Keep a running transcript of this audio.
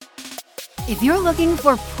If you're looking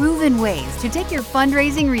for proven ways to take your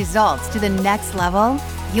fundraising results to the next level,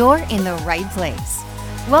 you're in the right place.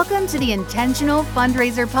 Welcome to the Intentional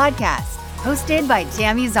Fundraiser Podcast, hosted by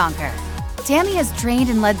Tammy Zonker. Tammy has trained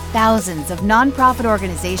and led thousands of nonprofit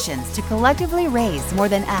organizations to collectively raise more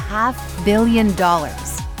than $500 million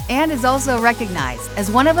and is also recognized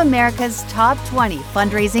as one of America's top 20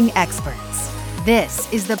 fundraising experts.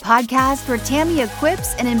 This is the podcast where Tammy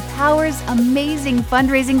equips and empowers amazing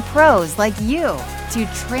fundraising pros like you to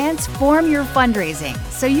transform your fundraising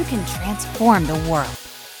so you can transform the world.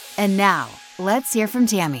 And now, let's hear from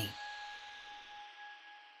Tammy.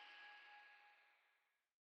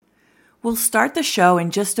 We'll start the show in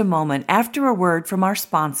just a moment after a word from our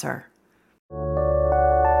sponsor.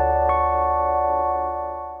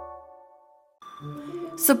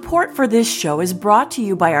 Support for this show is brought to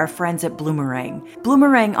you by our friends at Bloomerang.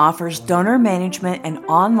 Bloomerang offers donor management and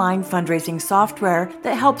online fundraising software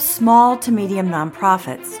that helps small to medium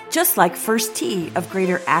nonprofits, just like First Tee of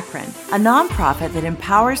Greater Akron, a nonprofit that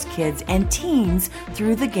empowers kids and teens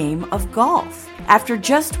through the game of golf. After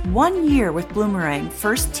just 1 year with Bloomerang,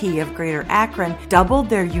 First Tee of Greater Akron doubled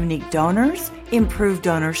their unique donors, improved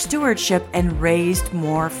donor stewardship, and raised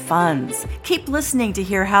more funds. Keep listening to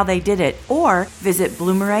hear how they did it, or visit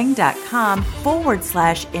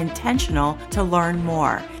bloomerang.com/intentional to learn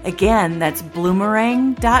more. Again, that's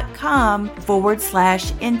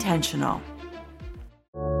bloomerang.com/intentional.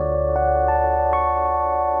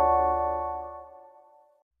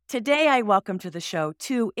 Today, I welcome to the show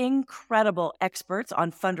two incredible experts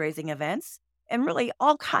on fundraising events and really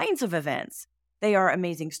all kinds of events. They are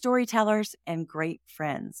amazing storytellers and great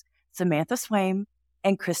friends, Samantha Swaim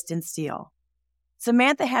and Kristen Steele.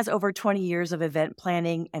 Samantha has over 20 years of event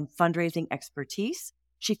planning and fundraising expertise.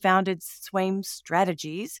 She founded Swaim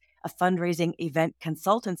Strategies, a fundraising event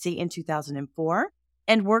consultancy, in 2004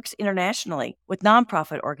 and works internationally with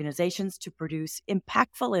nonprofit organizations to produce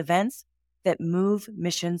impactful events that move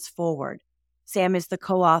missions forward. Sam is the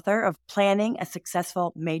co-author of Planning a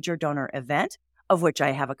Successful Major Donor Event, of which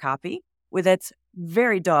I have a copy, with its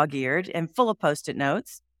very dog-eared and full of Post-it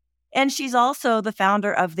notes. And she's also the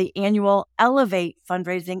founder of the annual Elevate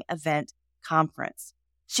Fundraising Event Conference.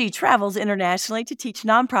 She travels internationally to teach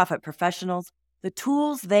nonprofit professionals the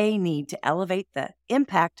tools they need to elevate the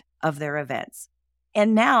impact of their events.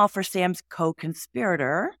 And now for Sam's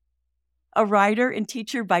co-conspirator, a writer and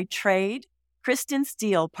teacher by trade, Kristen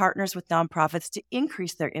Steele partners with nonprofits to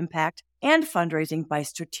increase their impact and fundraising by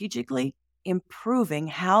strategically improving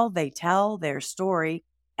how they tell their story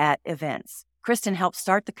at events. Kristen helped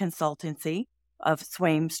start the consultancy of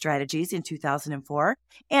Swaim Strategies in 2004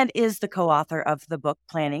 and is the co-author of the book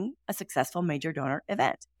Planning a Successful Major Donor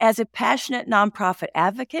Event. As a passionate nonprofit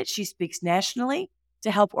advocate, she speaks nationally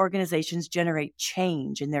to help organizations generate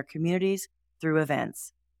change in their communities through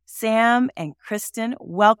events. Sam and Kristen,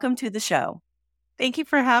 welcome to the show. Thank you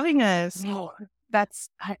for having us.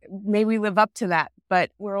 May we live up to that,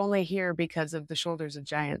 but we're only here because of the shoulders of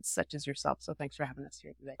giants such as yourself. So thanks for having us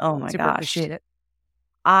here today. Oh my Super gosh. Appreciate it.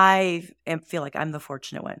 I feel like I'm the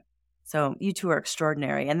fortunate one. So you two are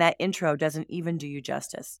extraordinary. And that intro doesn't even do you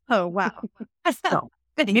justice. Oh, wow. So,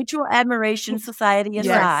 Mutual Admiration Society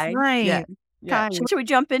aside. Yes, right. Yeah. Should we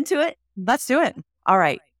jump into it? Let's do it. All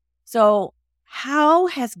right. So how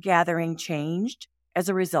has gathering changed as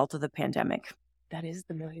a result of the pandemic? That is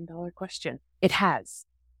the $1 million question. It has.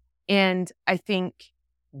 And I think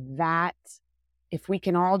that if we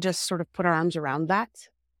can all just sort of put our arms around that,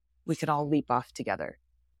 we could all leap off together.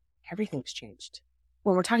 Everything's changed.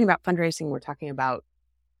 When we're talking about fundraising, we're talking about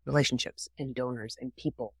relationships and donors and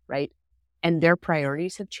people, right? And their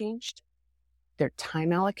priorities have changed. Their time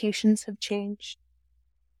allocations have changed.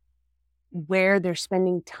 Where they're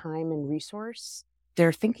spending time and resource,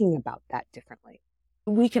 they're thinking about that differently.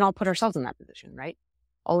 We can all put ourselves in that position, right?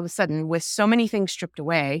 All of a sudden, with so many things stripped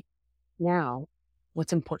away, now,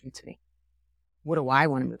 what's important to me? What do I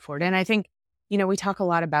want to move forward? And I think, we talk a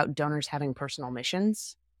lot about donors having personal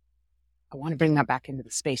missions. I want to bring that back into the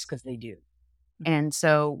space because they do. And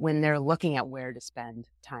so when they're looking at where to spend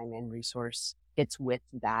time and resource, it's with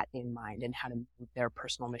that in mind and how to move their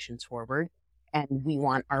personal missions forward. And we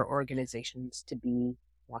want our organizations to be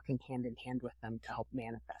walking hand in hand with them to help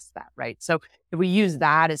manifest that, right? So if we use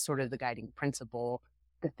that as sort of the guiding principle,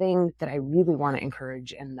 the thing that I really want to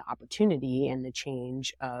encourage and the opportunity and the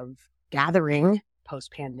change of gathering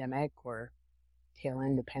post-pandemic or tail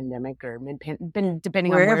end of pandemic or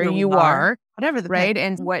depending Wherever on where you are, are, whatever the right,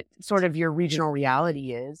 and what sort of your regional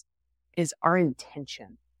reality is our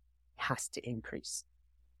intention has to increase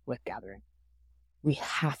with gathering. We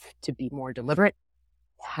have to be more deliberate,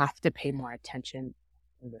 have to pay more attention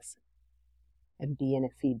and listen. and be in a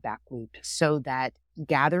feedback loop so that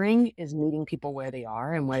gathering is meeting people where they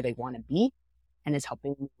are and where they want to be and is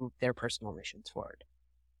helping move their personal missions forward.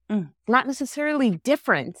 Not necessarily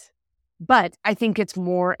different, but I think it's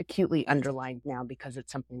more acutely underlined now because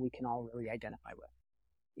it's something we can all really identify with.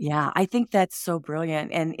 Yeah, I think that's so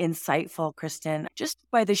brilliant and insightful, Kristen, just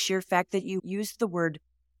by the sheer fact that you used the word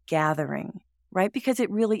gathering, right? Because it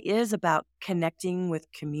really is about connecting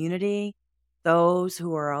with community, those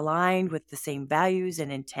who are aligned with the same values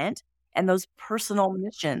and intent, and those personal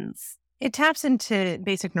missions. It taps into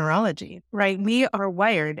basic neurology, right? We are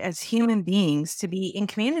wired as human beings to be in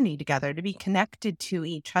community together, to be connected to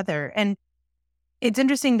each other. And it's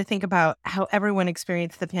interesting to think about how everyone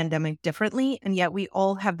experienced the pandemic differently, and yet we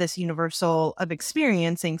all have this universal of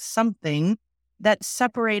experiencing something that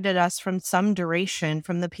separated us from some duration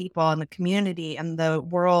from the people and the community and the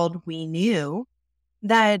world we knew.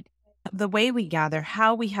 That the way we gather,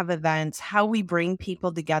 how we have events, how we bring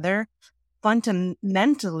people together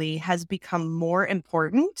fundamentally has become more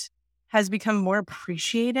important, has become more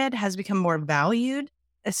appreciated, has become more valued,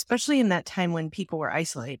 especially in that time when people were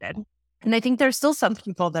isolated. And I think there's still some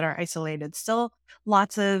people that are isolated, still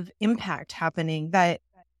lots of impact happening that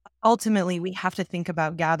ultimately we have to think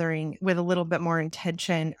about gathering with a little bit more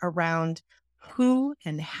intention around who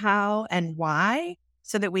and how and why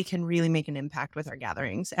so that we can really make an impact with our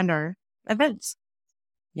gatherings and our events.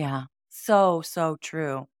 Yeah, so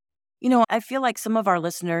true. I feel like some of our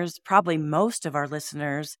listeners, probably most of our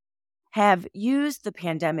listeners, have used the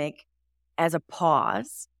pandemic as a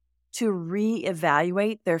pause to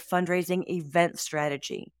reevaluate their fundraising event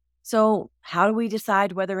strategy. So how do we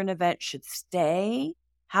decide whether an event should stay?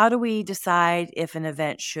 How do we decide if an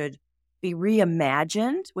event should be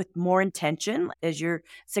reimagined with more intention, as you're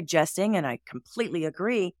suggesting, and I completely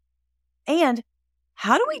agree? And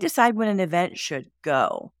how do we decide when an event should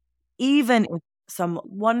go, even if some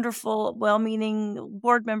wonderful, well-meaning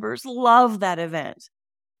board members love that event?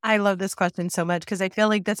 I love this question so much because I feel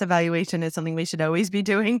like this evaluation is something we should always be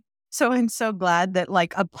doing. So I'm so glad that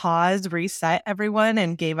a pause reset everyone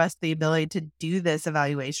and gave us the ability to do this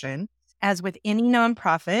evaluation. As with any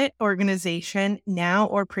nonprofit organization, now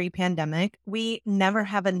or pre-pandemic, we never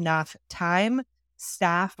have enough time,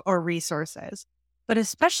 staff, or resources. But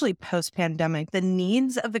especially post-pandemic, the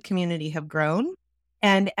needs of the community have grown.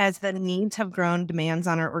 And as the needs have grown, demands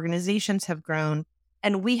on our organizations have grown.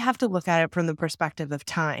 And we have to look at it from the perspective of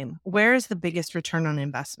time. Where is the biggest return on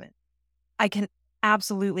investment? I can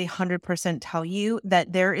absolutely 100% tell you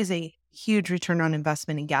that there is a huge return on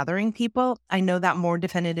investment in gathering people. I know that more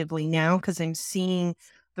definitively now because I'm seeing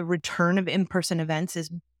the return of in-person events is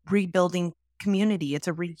rebuilding community. It's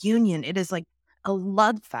a reunion. It is like a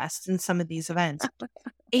love fest in some of these events.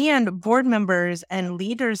 And board members and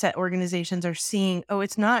leaders at organizations are seeing,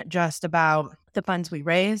 it's not just about the funds we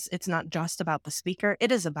raise. It's not just about the speaker.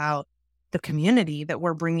 It is about the community that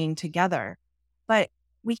we're bringing together. But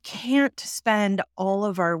we can't spend all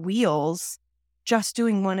of our wheels just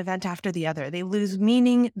doing one event after the other. They lose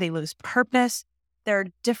meaning. They lose purpose. There are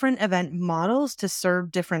different event models to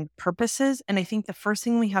serve different purposes. And I think the first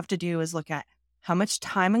thing we have to do is look at how much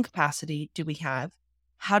time and capacity do we have?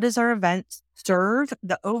 How does our event serve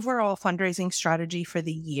the overall fundraising strategy for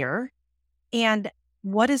the year? And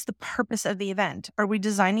what is the purpose of the event? Are we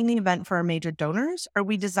designing the event for our major donors? Are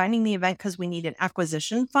we designing the event because we need an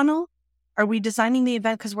acquisition funnel? Are we designing the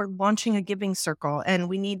event because we're launching a giving circle and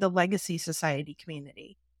we need the Legacy Society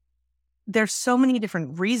community? There's so many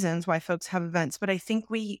different reasons why folks have events, but I think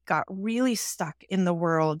we got really stuck in the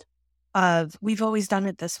world of we've always done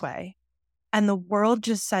it this way. And the world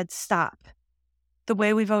just said, stop. The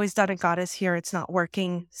way we've always done it got us here. It's not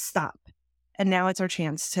working. Stop. And now it's our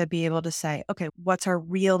chance to be able to say, okay, what's our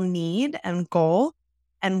real need and goal?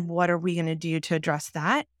 And what are we going to do to address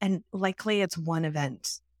that? And likely it's one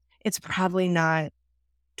event. It's probably not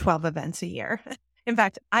 12 events a year. In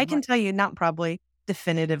fact, I can tell you, not probably,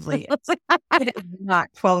 definitively, it's not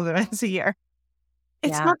 12 events a year.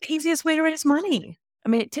 It's not the easiest way to raise money. I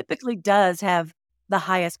mean, it typically does have the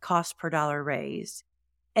highest cost per dollar raised.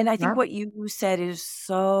 And I think what you said is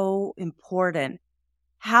so important.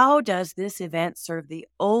 How does this event serve the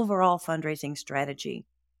overall fundraising strategy?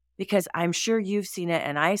 Because I'm sure you've seen it,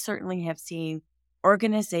 and I certainly have seen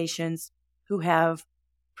organizations who have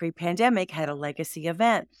pre-pandemic had a legacy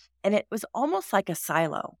event, and it was almost like a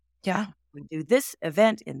silo. Yeah. We do this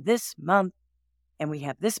event in this month, and we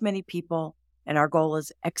have this many people, and our goal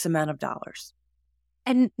is X amount of dollars.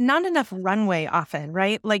 And not enough runway often,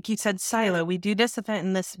 right? Like you said, silo, we do this event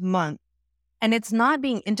in this month, and it's not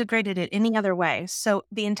being integrated in any other way. So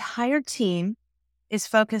the entire team is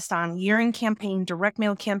focused on year-end campaign, direct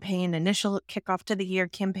mail campaign, initial kickoff to the year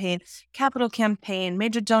campaign, capital campaign,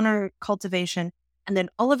 major donor cultivation. And then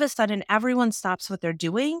all of a sudden, everyone stops what they're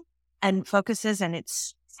doing and focuses, and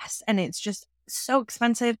it's just so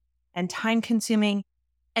expensive and time consuming.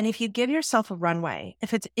 And if you give yourself a runway,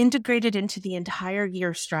 if it's integrated into the entire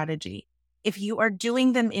year strategy, if you are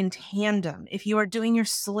doing them in tandem, if you are doing your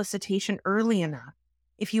solicitation early enough,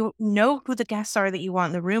 if you know who the guests are that you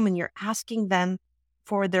want in the room and you're asking them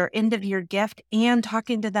for their end of year gift and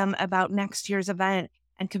talking to them about next year's event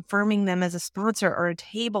and confirming them as a sponsor or a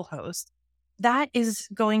table host, that is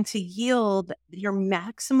going to yield your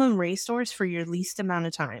maximum resource for your least amount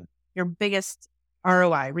of time, your biggest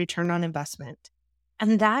ROI, return on investment.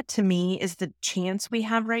 And that to me is the chance we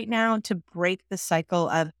have right now to break the cycle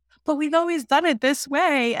of, but we've always done it this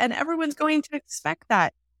way and everyone's going to expect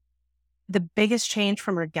that. The biggest change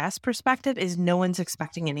from our guest perspective is no one's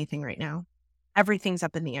expecting anything right now. Everything's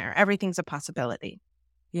up in the air. Everything's a possibility.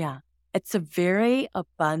 Yeah. It's a very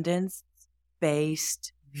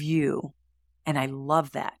abundance-based view. And I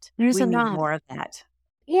love that. There's we need enough. more of that.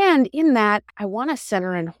 And in that, I want to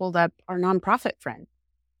center and hold up our nonprofit friend.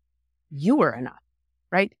 You are enough,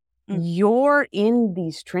 right? You're in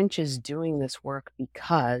these trenches doing this work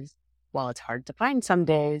because, while it's hard to find some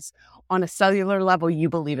days, on a cellular level, you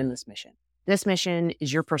believe in this mission. This mission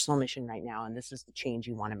is your personal mission right now, and this is the change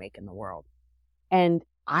you want to make in the world. And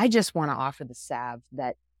I just want to offer the salve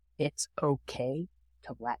that it's okay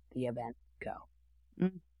to let the event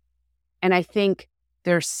go. And I think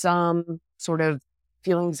there's some sort of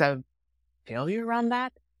feelings of failure around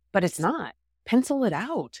that, but it's not. Pencil it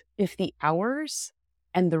out. If the hours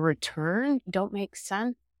and the return don't make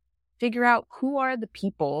sense, figure out who are the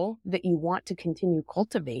people that you want to continue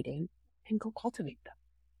cultivating and go cultivate them.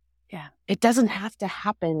 Yeah. It doesn't have to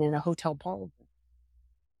happen in a hotel ballroom.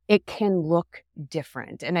 It can look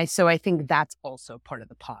different. And so I think that's also part of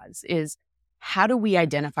the pause is how do we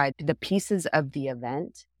identify the pieces of the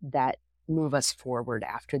event that move us forward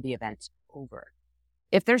after the event's over?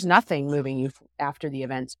 If there's nothing moving you after the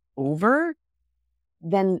event's over,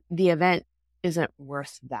 then the event isn't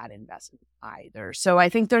worth that investment either. So I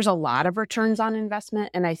think there's a lot of returns on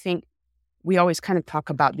investment. And I think we always kind of talk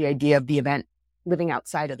about the idea of the event living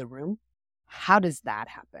outside of the room. How does that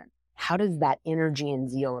happen? How does that energy and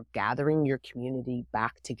zeal of gathering your community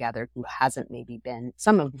back together who hasn't maybe been,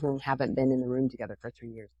 some of whom haven't been in the room together for 3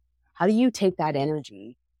 years? How do you take that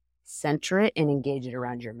energy, center it and engage it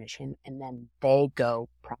around your mission, and then they go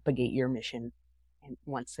propagate your mission and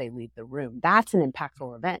once they leave the room? That's an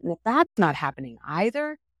impactful event. And if that's not happening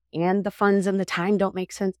either, and the funds and the time don't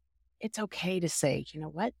make sense, it's okay to say, you know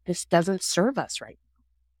what, this doesn't serve us right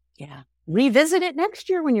now. Yeah. Revisit it next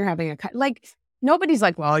year when you're having nobody's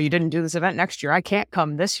like, well, you didn't do this event next year, I can't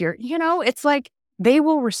come this year. It's like they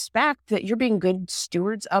will respect that you're being good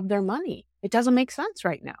stewards of their money. It doesn't make sense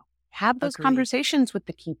right now. Have those conversations with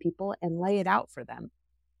the key people and lay it out for them.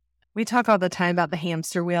 We talk all the time about the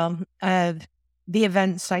hamster wheel of the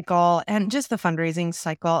event cycle and just the fundraising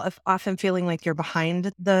cycle of often feeling like you're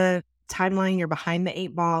behind the timeline, you're behind the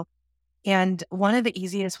 8 ball. And one of the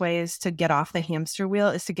easiest ways to get off the hamster wheel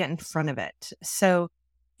is to get in front of it. So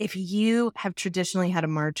if you have traditionally had a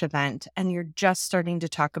March event and you're just starting to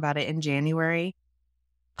talk about it in January,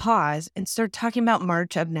 pause and start talking about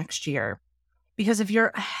March of next year. Because if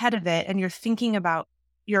you're ahead of it and you're thinking about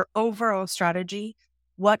your overall strategy,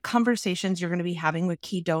 what conversations you're going to be having with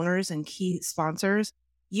key donors and key sponsors,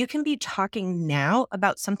 you can be talking now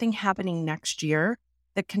about something happening next year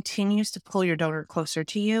that continues to pull your donor closer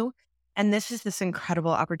to you. And this is this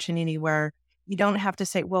incredible opportunity where you don't have to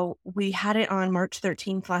say, well, we had it on March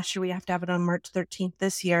 13th last year, we have to have it on March 13th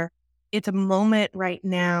this year. It's a moment right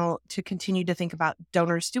now to continue to think about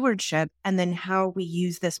donor stewardship and then how we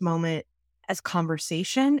use this moment as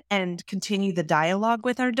conversation and continue the dialogue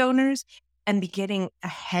with our donors and be getting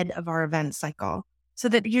ahead of our event cycle so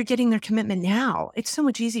that you're getting their commitment now. It's so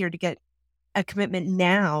much easier to get a commitment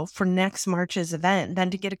now for next March's event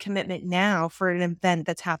than to get a commitment now for an event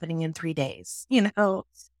that's happening in 3 days.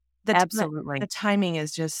 Absolutely. The timing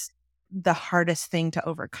is just the hardest thing to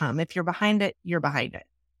overcome. If you're behind it, you're behind it.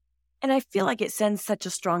 And I feel like it sends such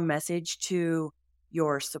a strong message to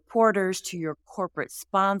your supporters, to your corporate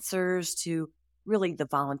sponsors, to really the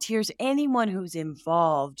volunteers, anyone who's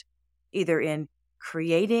involved either in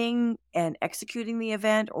creating and executing the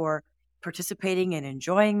event or participating and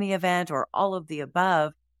enjoying the event or all of the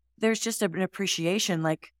above. There's just an appreciation,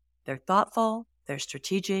 like they're thoughtful, they're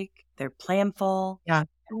strategic, they're planful. Yeah.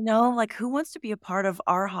 Who wants to be a part of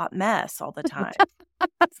our hot mess all the time?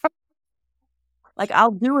 Like,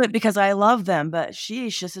 I'll do it because I love them, but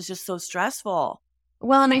sheesh, this is just so stressful.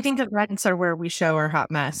 Well, and I think events are where we show our hot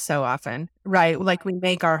mess so often, right? Like we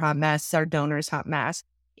make our hot mess, our donors' hot mess.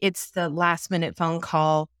 It's the last minute phone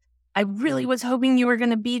call. I really was hoping you were going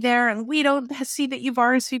to be there and we don't see that you've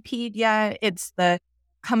RSVP'd yet. It's the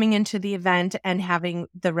coming into the event and having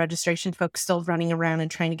the registration folks still running around and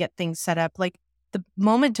trying to get things set up. Like the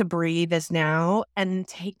moment to breathe is now and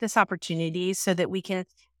take this opportunity so that we can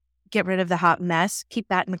get rid of the hot mess, keep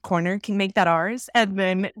that in the corner, can make that ours, and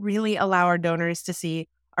then really allow our donors to see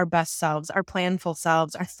our best selves, our planful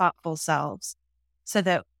selves, our thoughtful selves, so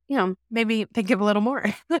that, maybe they give a little more.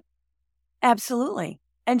 Absolutely.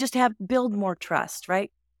 And just build more trust, right?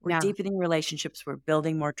 We're Yeah. deepening relationships. We're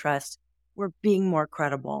building more trust. We're being more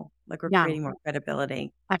credible. Like we're Yeah. creating more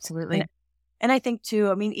credibility. Absolutely. And I think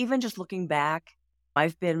too, even just looking back,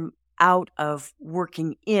 I've been out of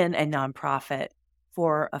working in a nonprofit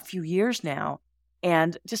for a few years now.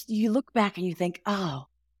 And just you look back and you think, oh,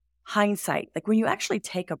 hindsight, like when you actually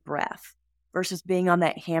take a breath versus being on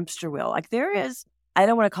that hamster wheel, like there is, I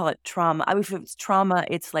don't want to call it trauma. If it's trauma,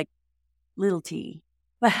 it's like little t.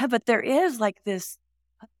 But there is like this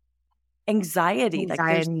anxiety, like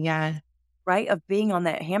there's, yeah. right, of being on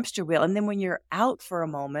that hamster wheel. And then when you're out for a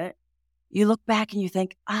moment, you look back and you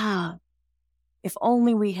think, if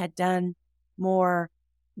only we had done more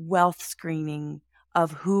wealth screening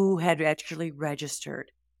of who had actually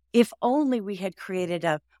registered. If only we had created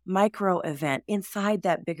a micro event inside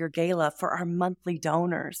that bigger gala for our monthly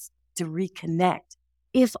donors to reconnect.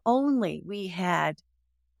 If only we had,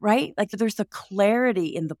 right? Like there's the clarity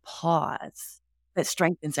in the pause that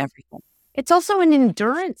strengthens everything. It's also an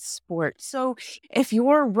endurance sport. So if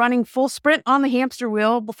you're running full sprint on the hamster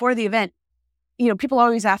wheel before the event, people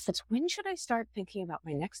always ask us, when should I start thinking about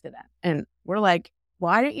my next event? And we're like,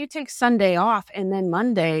 why don't you take Sunday off and then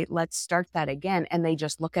Monday, let's start that again. And they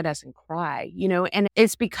just look at us and cry, and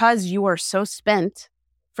it's because you are so spent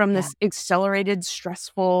from this accelerated,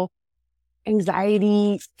 stressful,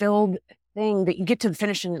 anxiety-filled thing that you get to the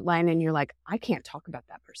finishing line and you're like, I can't talk about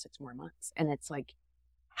that for 6 more months. And it's like,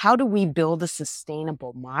 how do we build a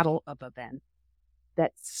sustainable model of event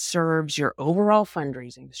that serves your overall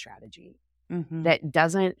fundraising strategy, that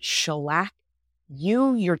doesn't shellac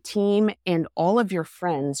you, your team, and all of your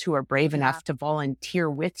friends who are brave enough to volunteer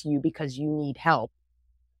with you because you need help?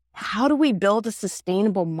 How do we build a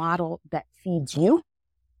sustainable model that feeds you,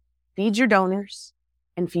 feeds your donors,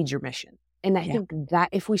 and feeds your mission? And I think that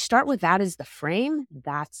if we start with that as the frame,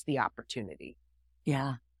 that's the opportunity.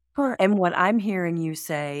 Yeah. And what I'm hearing you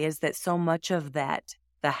say is that so much of that,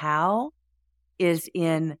 the how, is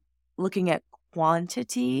in looking at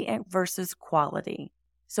quantity versus quality.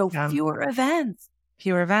 So fewer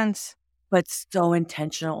events, but so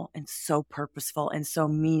intentional and so purposeful and so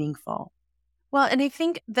meaningful. Well, and I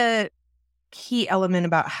think the key element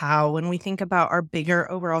about how, when we think about our bigger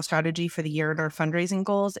overall strategy for the year and our fundraising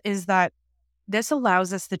goals, is that this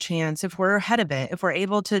allows us the chance, if we're ahead of it, if we're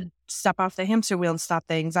able to step off the hamster wheel and stop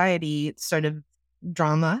the anxiety sort of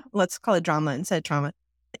drama, let's call it drama instead of trauma.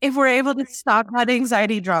 If we're able to stop that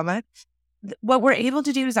anxiety drama, what we're able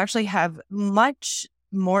to do is actually have much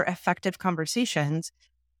more effective conversations.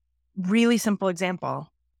 Really simple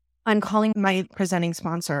example. I'm calling my presenting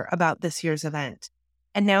sponsor about this year's event.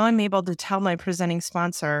 And now I'm able to tell my presenting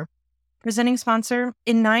sponsor,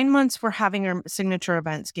 in 9 months, we're having our signature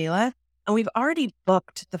events gala, and we've already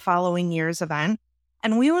booked the following year's event.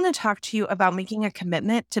 And we want to talk to you about making a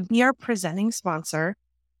commitment to be our presenting sponsor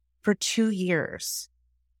for 2 years.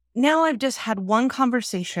 Now I've just had one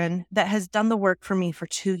conversation that has done the work for me for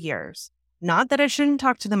 2 years. Not that I shouldn't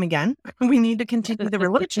talk to them again. We need to continue the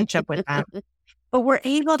relationship with them. But we're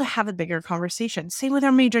able to have a bigger conversation. Same with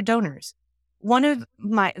our major donors. One of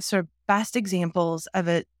my sort of best examples of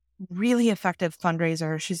a really effective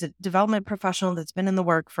fundraiser, she's a development professional that's been in the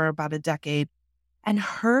work for about a decade. And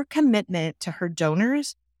her commitment to her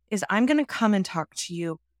donors is, I'm going to come and talk to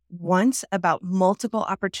you once about multiple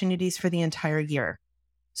opportunities for the entire year.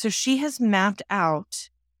 So she has mapped out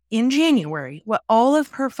in January what all of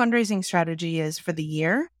her fundraising strategy is for the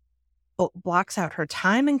year, blocks out her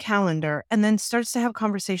time and calendar, and then starts to have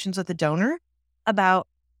conversations with the donor about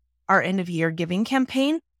our end of year giving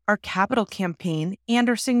campaign, our capital campaign, and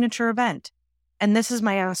our signature event. And this is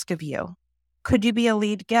my ask of you. Could you be a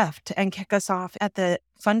lead gift and kick us off at the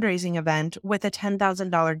fundraising event with a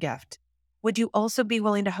 $10,000 gift? Would you also be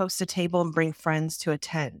willing to host a table and bring friends to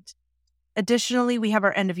attend? Additionally, we have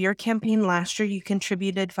our end of year campaign. Last year, you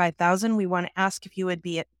contributed $5,000. We want to ask if you would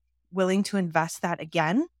be willing to invest that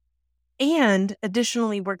again. And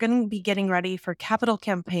additionally, we're going to be getting ready for capital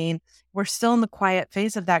campaign. We're still in the quiet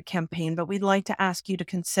phase of that campaign, but we'd like to ask you to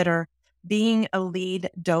consider being a lead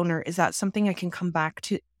donor? Is that something I can come back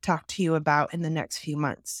to talk to you about in the next few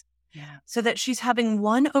months? Yeah. So that she's having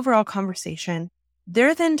one overall conversation.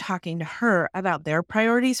 They're then talking to her about their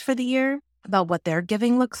priorities for the year, about what their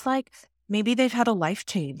giving looks like. Maybe they've had a life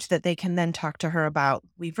change that they can then talk to her about.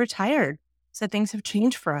 We've retired, so things have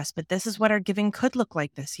changed for us, but this is what our giving could look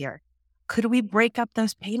like this year. Could we break up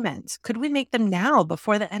those payments? Could we make them now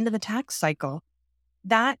before the end of the tax cycle?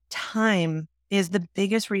 That time is the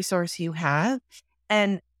biggest resource you have.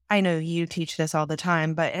 And I know you teach this all the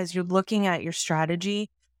time, but as you're looking at your strategy,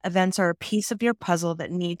 events are a piece of your puzzle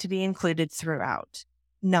that need to be included throughout,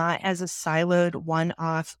 not as a siloed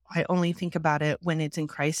one-off. I only think about it when it's in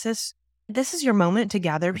crisis. This is your moment to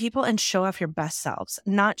gather people and show off your best selves,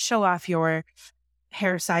 not show off your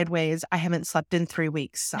hair sideways, I haven't slept in 3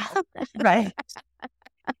 weeks. So, right.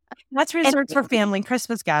 That's reserved for family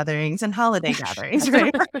Christmas gatherings and holiday gatherings,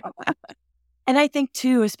 right? And I think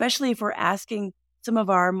too, especially if we're asking some of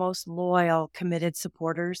our most loyal, committed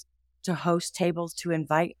supporters to host tables to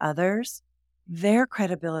invite others, their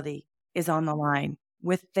credibility is on the line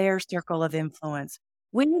with their circle of influence.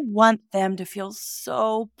 We want them to feel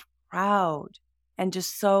so proud and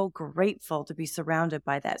just so grateful to be surrounded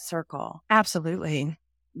by that circle. Absolutely.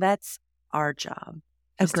 That's our job.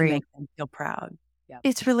 Is to make them feel proud.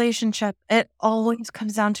 It's relationship. It always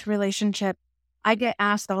comes down to relationship. I get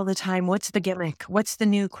asked all the time, what's the gimmick? What's the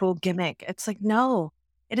new cool gimmick? It's like, no,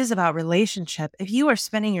 it is about relationship. If you are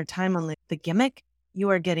spending your time on the gimmick, you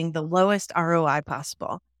are getting the lowest ROI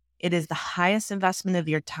possible. It is the highest investment of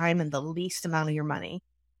your time and the least amount of your money.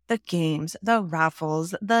 The games, the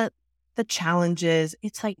raffles, the challenges.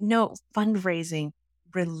 It's like, no, fundraising,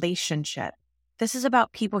 relationship. This is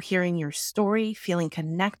about people hearing your story, feeling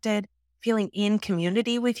connected, feeling in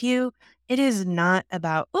community with you. It is not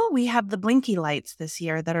about, oh, we have the blinky lights this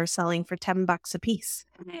year that are selling for $10 a piece.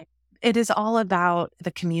 It is all about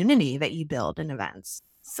the community that you build in events.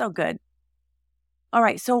 So good. All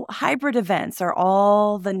right. So hybrid events are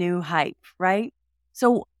all the new hype, right?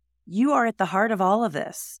 So you are at the heart of all of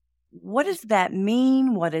this. What does that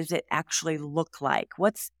mean? What does it actually look like?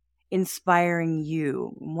 What's inspiring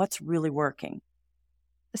you? What's really working?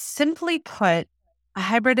 Simply put, a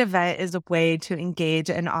hybrid event is a way to engage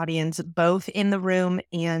an audience both in the room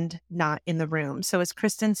and not in the room. So as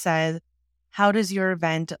Kristen said, how does your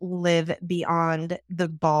event live beyond the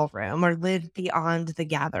ballroom or live beyond the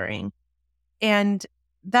gathering? And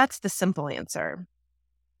that's the simple answer.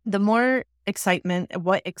 The more excitement,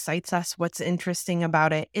 what excites us, what's interesting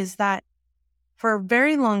about it is that for a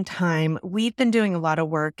very long time, we've been doing a lot of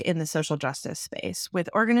work in the social justice space with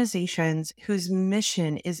organizations whose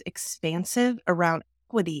mission is expansive around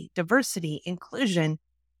equity, diversity, inclusion.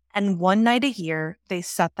 And one night a year, they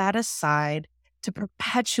set that aside to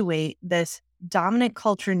perpetuate this dominant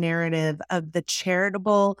culture narrative of the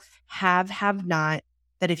charitable have not,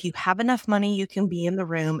 that if you have enough money, you can be in the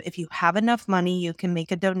room. If you have enough money, you can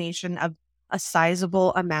make a donation of a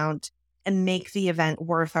sizable amount and make the event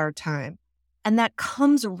worth our time. And that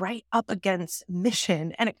comes right up against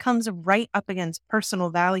mission and it comes right up against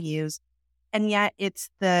personal values. And yet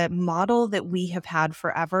it's the model that we have had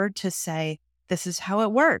forever to say, this is how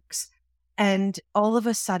it works. And all of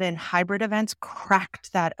a sudden, hybrid events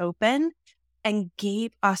cracked that open and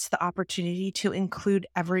gave us the opportunity to include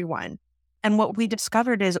everyone. And what we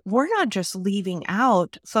discovered is we're not just leaving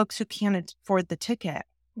out folks who can't afford the ticket.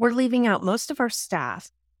 We're leaving out most of our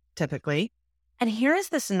staff, typically. And here is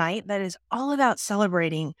this night that is all about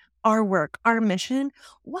celebrating our work, our mission.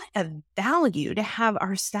 What a value to have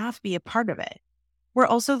our staff be a part of it. We're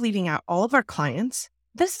also leaving out all of our clients.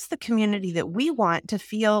 This is the community that we want to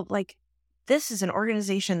feel like this is an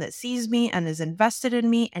organization that sees me and is invested in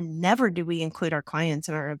me, and never do we include our clients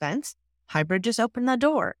in our events. Hybrid just opened the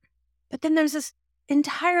door. But then there's this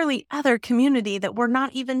entirely other community that we're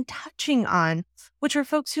not even touching on, which are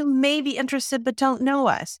folks who may be interested but don't know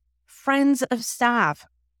us. Friends of staff,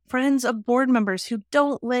 friends of board members who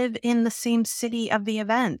don't live in the same city of the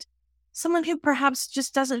event, someone who perhaps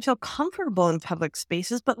just doesn't feel comfortable in public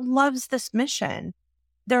spaces but loves this mission.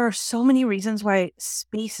 There are so many reasons why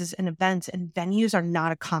spaces and events and venues are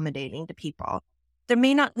not accommodating to people. There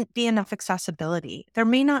may not be enough accessibility. There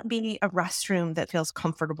may not be a restroom that feels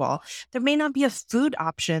comfortable. There may not be a food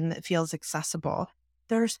option that feels accessible.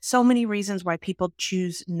 There's so many reasons why people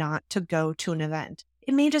choose not to go to an event.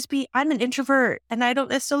 It may just be, I'm an introvert and I don't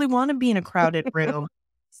necessarily want to be in a crowded room.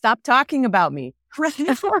 Stop talking about me.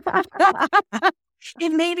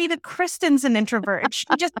 It may be that Kristen's an introvert. She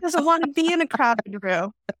just doesn't want to be in a crowded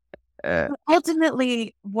room.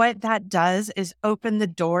 Ultimately, what that does is open the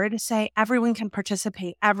door to say everyone can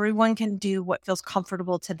participate. Everyone can do what feels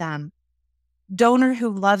comfortable to them. donor who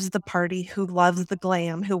loves the party, who loves the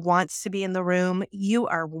glam, who wants to be in the room, you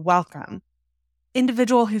are welcome.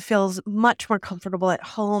 Individual who feels much more comfortable at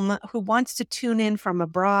home, who wants to tune in from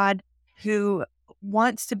abroad, who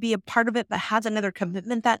wants to be a part of it but has another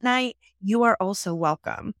commitment that night, you are also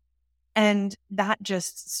welcome. And that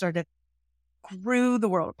just sort of grew the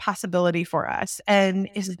world of possibility for us. And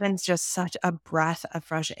it's been just such a breath of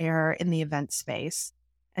fresh air in the event space,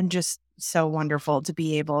 and just so wonderful to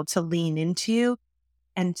be able to lean into.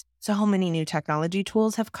 And so many new technology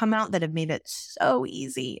tools have come out that have made it so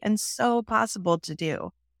easy and so possible to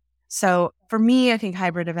do. So for me, I think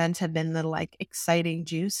hybrid events have been the exciting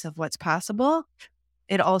juice of what's possible.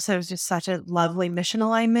 It also is just such a lovely mission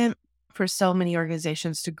alignment for so many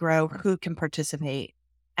organizations to grow who can participate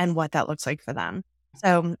and what that looks like for them.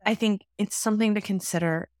 So I think it's something to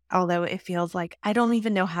consider, although it feels like I don't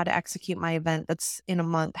even know how to execute my event that's in a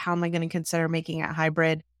month. How am I going to consider making it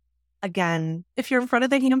hybrid? Again, if you're in front of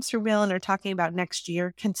the hamster wheel and are talking about next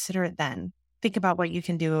year, consider it then. Think about what you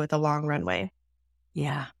can do with a long runway.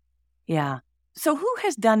 Yeah. Yeah. So who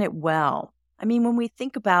has done it well? I mean, when we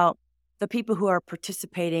think about the people who are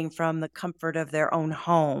participating from the comfort of their own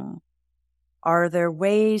home, are there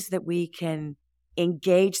ways that we can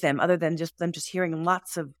engage them other than just them hearing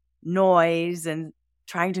lots of noise and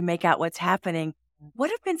trying to make out what's happening? What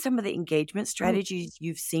have been some of the engagement strategies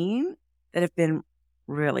you've seen that have been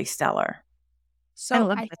really stellar? So I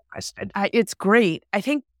love this question. it's great. I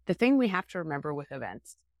think the thing we have to remember with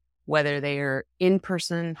events, whether they are in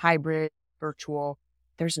person, hybrid, virtual,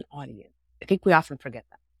 there's an audience. I think we often forget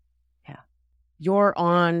that. Yeah. You're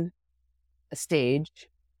on a stage,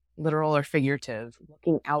 literal or figurative,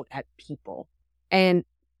 looking out at people. And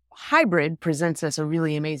hybrid presents us a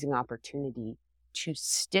really amazing opportunity to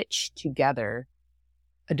stitch together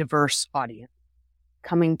a diverse audience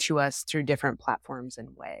coming to us through different platforms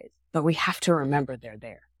and ways. But we have to remember they're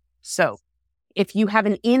there. So if you have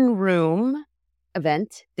an in-room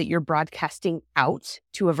event that you're broadcasting out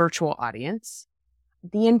to a virtual audience,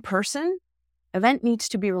 the in-person event needs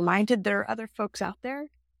to be reminded there are other folks out there.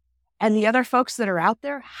 And the other folks that are out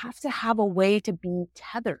there have to have a way to be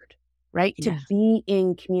tethered, right? Yeah. To be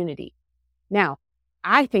in community. Now,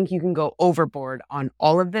 I think you can go overboard on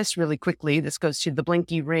all of this really quickly. This goes to the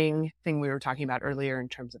blinky ring thing we were talking about earlier in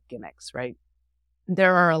terms of gimmicks, right?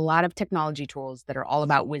 There are a lot of technology tools that are all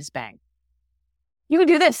about whiz bang. You can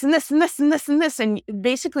do this and this and this and this and this. And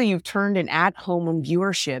basically you've turned an at-home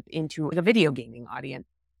viewership into a video gaming audience.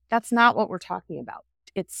 That's not what we're talking about.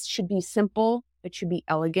 It should be simple. It should be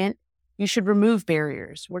elegant. You should remove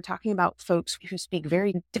barriers. We're talking about folks who speak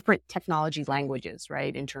very different technology languages,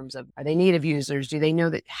 right? In terms of, are they native users? Do they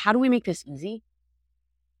know that? How do we make this easy?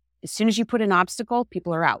 As soon as you put an obstacle,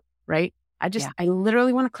 people are out, right? I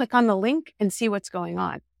literally want to click on the link and see what's going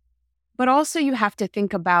on. But also you have to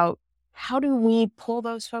think about, how do we pull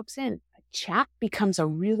those folks in? A chat becomes a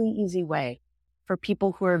really easy way for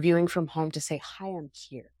people who are viewing from home to say, hi, I'm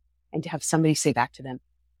here. And to have somebody say back to them,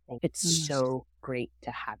 it's so great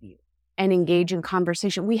to have you. And engage in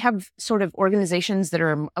conversation. We have sort of organizations that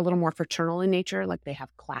are a little more fraternal in nature, like they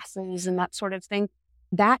have classes and that sort of thing.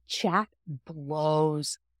 That chat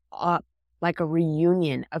blows up like a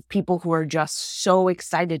reunion of people who are just so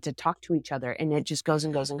excited to talk to each other. And it just goes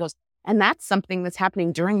and goes and goes. And that's something that's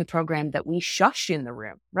happening during the program that we shush in the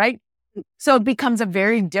room, right? So it becomes a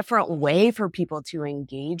very different way for people to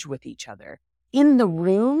engage with each other. In the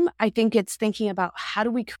room, I think it's thinking about, how do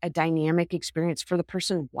we create a dynamic experience for the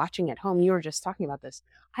person watching at home? You were just talking about this.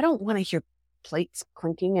 I don't want to hear plates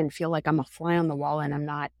clinking and feel like I'm a fly on the wall and I'm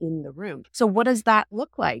not in the room. So what does that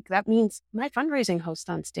look like? That means my fundraising host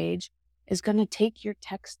on stage is going to take your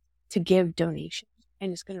text to give donations,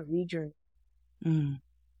 and it's going to read your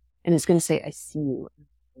and it's going to say, I see you.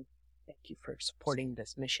 Thank you for supporting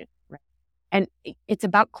this mission, right? And it's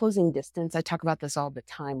about closing distance. I talk about this all the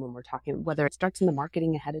time when we're talking, whether it starts in the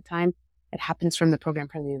marketing ahead of time, it happens from the program,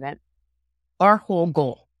 from the event. Our whole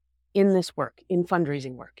goal in this work, in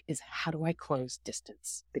fundraising work, is how do I close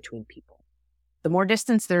distance between people? The more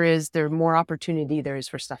distance there is, the more opportunity there is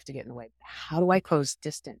for stuff to get in the way. How do I close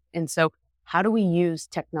distance? And so how do we use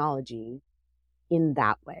technology in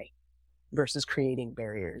that way versus creating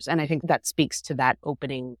barriers? And I think that speaks to that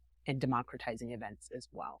opening and democratizing events as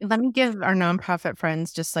well. Let me give our nonprofit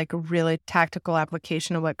friends just a really tactical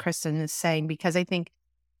application of what Kristen is saying, because I think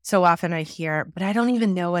so often I hear, but I don't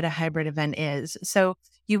even know what a hybrid event is. So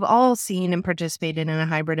you've all seen and participated in a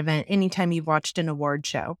hybrid event anytime you've watched an award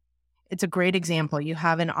show. It's a great example. You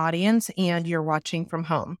have an audience and you're watching from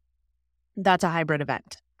home. That's a hybrid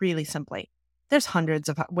event, really simply. There's hundreds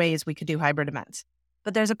of ways we could do hybrid events.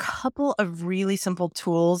 But there's a couple of really simple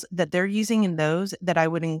tools that they're using in those that I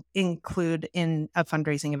would include in a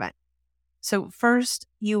fundraising event. So first,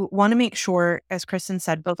 you want to make sure, as Kristen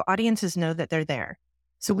said, both audiences know that they're there.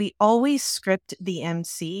 So we always script the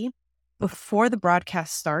MC before the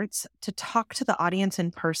broadcast starts to talk to the audience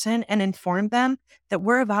in person and inform them that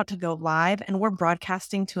we're about to go live and we're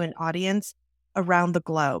broadcasting to an audience around the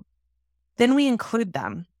globe. Then we include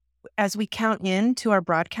them. As we count in to our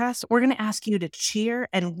broadcast, we're going to ask you to cheer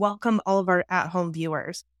and welcome all of our at-home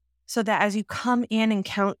viewers so that as you come in and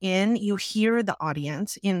count in, you hear the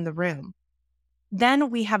audience in the room.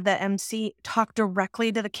 Then we have the MC talk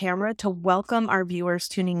directly to the camera to welcome our viewers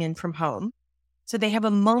tuning in from home. So they have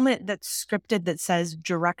a moment that's scripted that says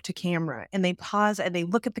direct to camera, and they pause and they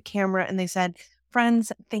look at the camera and they said,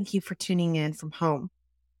 "Friends, thank you for tuning in from home."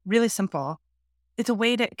 Really simple. It's a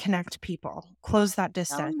way to connect people, close that So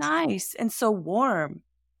distance. nice and so warm,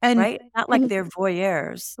 And right? Not like they're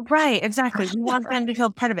voyeurs. right, exactly. We want them to feel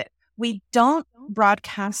part of it. We don't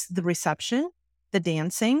broadcast the reception, the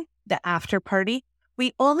dancing, the after party.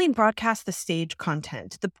 We only broadcast the stage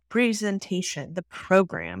content, the presentation, the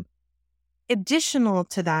program. Additional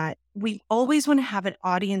to that, we always want to have an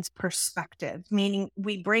audience perspective, meaning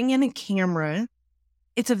we bring in a camera.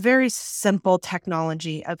 It's a very simple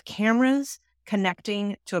technology of cameras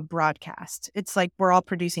connecting to a broadcast. It's like we're all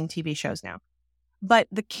producing TV shows now. But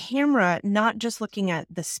the camera, not just looking at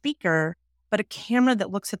the speaker, but a camera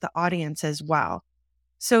that looks at the audience as well.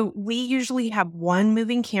 So we usually have one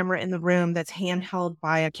moving camera in the room that's handheld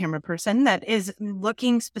by a camera person that is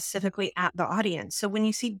looking specifically at the audience. So when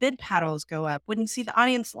you see bid paddles go up, when you see the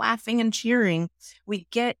audience laughing and cheering, we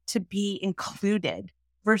get to be included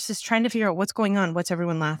versus trying to figure out what's going on, what's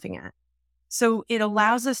everyone laughing at. So it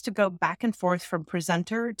allows us to go back and forth from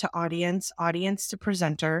presenter to audience, audience to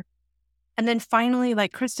presenter. And then finally,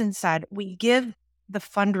 like Kristen said, we give the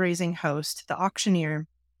fundraising host, the auctioneer,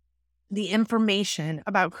 the information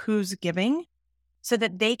about who's giving so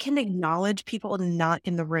that they can acknowledge people not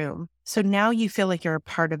in the room. So now you feel like you're a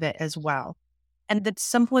part of it as well. And the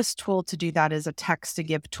simplest tool to do that is a text to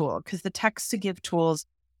give tool, because the text to give tools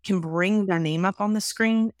can bring their name up on the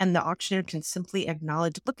screen and the auctioneer can simply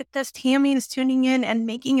acknowledge, look at this, Tammy is tuning in and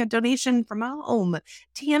making a donation from home.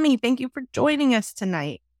 Tammy, thank you for joining us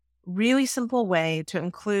tonight. Really simple way to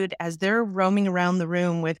include as they're roaming around the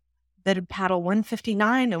room with the paddle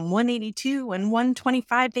 159 and 182 and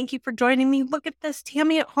 125. Thank you for joining me. Look at this.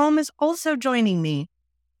 Tammy at home is also joining me.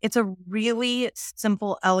 It's a really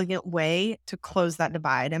simple, elegant way to close that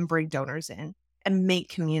divide and bring donors in and make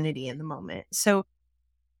community in the moment. So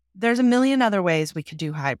there's a million other ways we could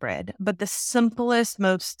do hybrid, but the simplest,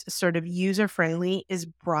 most sort of user-friendly is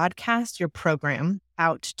broadcast your program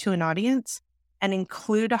out to an audience and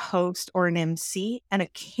include a host or an MC and a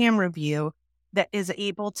camera view that is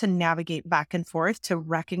able to navigate back and forth to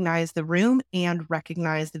recognize the room and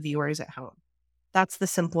recognize the viewers at home. That's the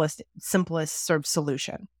simplest sort of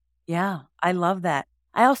solution. Yeah, I love that.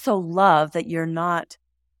 I also love that you're not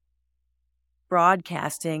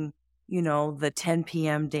broadcasting, the 10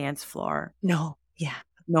 p.m. dance floor. No. Yeah.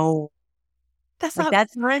 No. That's Like, not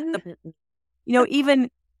that's fun. Even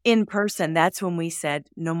in person, that's when we said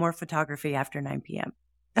no more photography after 9 p.m.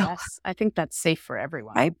 Yes, I think that's safe for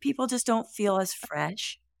everyone. Right? People just don't feel as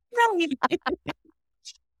fresh. Right.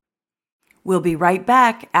 We'll be right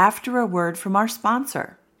back after a word from our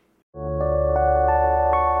sponsor.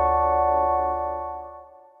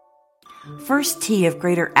 First Tee of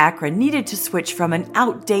Greater Akron needed to switch from an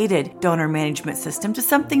outdated donor management system to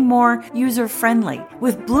something more user-friendly.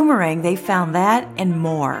 With Bloomerang, they found that and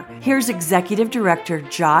more. Here's Executive Director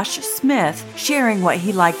Josh Smith sharing what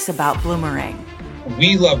he likes about Bloomerang.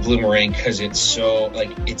 We love Bloomerang because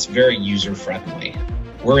it's very user-friendly.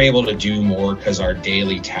 We're able to do more because our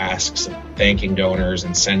daily tasks of thanking donors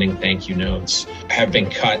and sending thank you notes have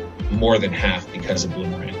been cut more than half because of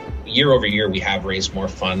Bloomerang. Year over year, we have raised more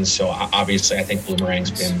funds, so obviously I think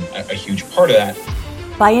Bloomerang's been a huge part of that.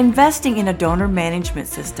 By investing in a donor management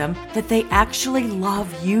system that they actually love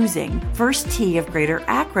using, First Tee of Greater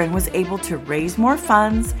Akron was able to raise more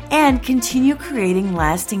funds and continue creating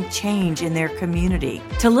lasting change in their community.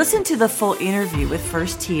 To listen to the full interview with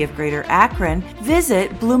First Tee of Greater Akron,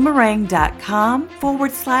 visit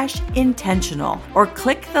bloomerang.com/intentional or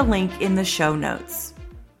click the link in the show notes.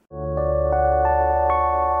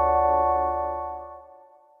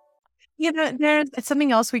 There's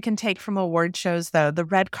something else we can take from award shows, though, the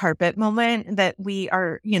red carpet moment that we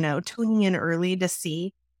are, tuning in early to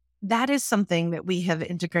see. That is something that we have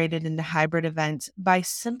integrated into hybrid events by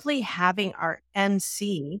simply having our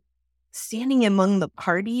MC standing among the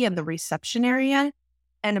party and the reception area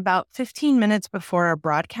And about 15 minutes before our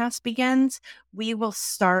broadcast begins, we will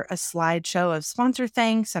start a slideshow of sponsor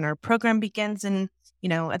thanks, and our program begins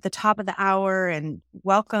at the top of the hour, and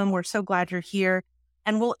welcome. We're so glad you're here.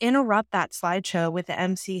 And we'll interrupt that slideshow with the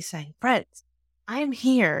MC saying, friends, I'm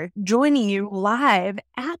here joining you live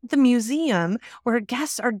at the museum where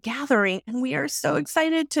guests are gathering, and we are so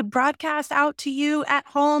excited to broadcast out to you at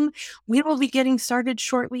home. We will be getting started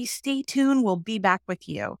shortly. Stay tuned. We'll be back with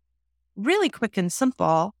you. Really quick and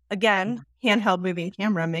simple. Again, handheld moving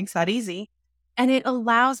camera makes that easy. And it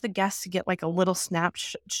allows the guests to get like a little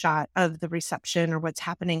snapshot of the reception or what's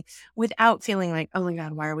happening without feeling like, oh my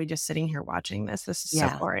God, why are we just sitting here watching this? This is so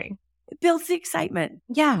boring. It builds the excitement.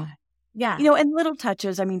 Yeah. Yeah. And little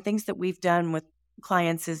touches. I mean, things that we've done with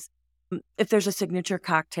clients is if there's a signature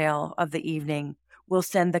cocktail of the evening, we'll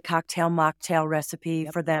send the cocktail mocktail recipe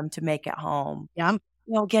for them to make at home. Yeah.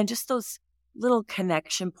 Again, just those little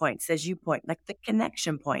connection points, as you point, like the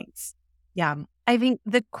connection points. Yeah. I think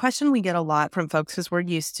the question we get a lot from folks is we're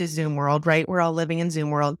used to Zoom world, right? We're all living in Zoom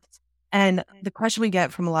world. And the question we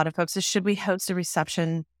get from a lot of folks is, should we host a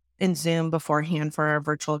reception in Zoom beforehand for our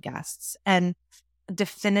virtual guests? And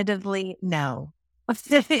definitively, no.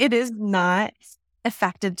 It is not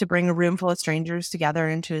effective to bring a room full of strangers together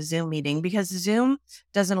into a Zoom meeting, because Zoom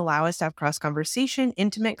doesn't allow us to have cross conversation,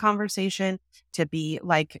 intimate conversation, to be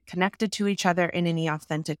like connected to each other in any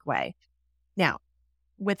authentic way. Now,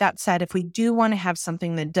 with that said, if we do want to have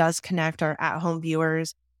something that does connect our at-home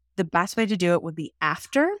viewers, the best way to do it would be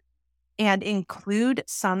after and include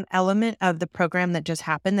some element of the program that just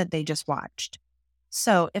happened that they just watched.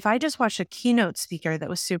 So if I just watched a keynote speaker that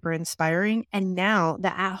was super inspiring, and now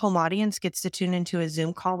the at-home audience gets to tune into a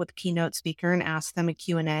Zoom call with a keynote speaker and ask them a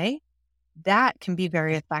Q&A, that can be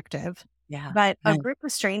very effective. Yeah. But a group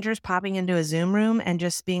of strangers popping into a Zoom room and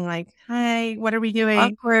just being like, hi, what are we doing?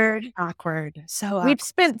 Awkward. So awkward. We've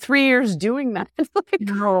spent 3 years doing that.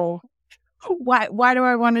 No. Why do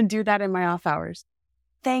I want to do that in my off hours?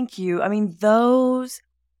 Thank you. I mean, those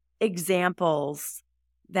examples,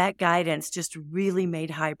 that guidance just really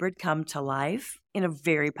made hybrid come to life in a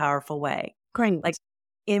very powerful way. Great. Like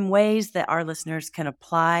in ways that our listeners can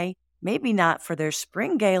apply, maybe not for their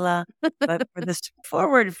spring gala, but for the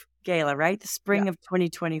forward gala, right? The spring of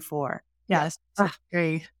 2024. Yes.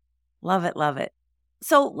 Great. Love it. Love it.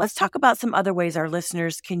 So let's talk about some other ways our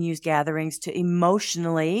listeners can use gatherings to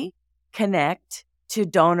emotionally connect to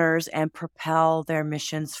donors and propel their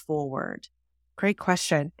missions forward. Great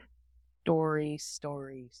question. Story,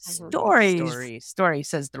 says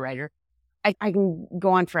the writer. I can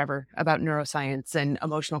go on forever about neuroscience and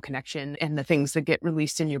emotional connection and the things that get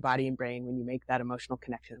released in your body and brain when you make that emotional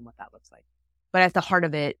connection and what that looks like. But at the heart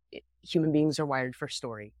of it, human beings are wired for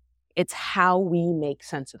story. It's how we make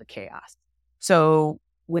sense of the chaos. So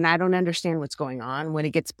when I don't understand what's going on, when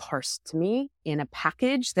it gets parsed to me in a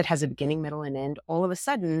package that has a beginning, middle, and end, all of a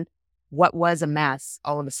sudden, what was a mess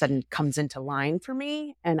all of a sudden comes into line for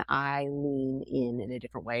me, and I lean in a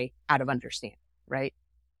different way out of understanding, right?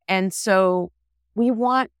 And so we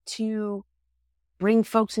want to bring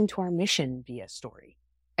folks into our mission via story.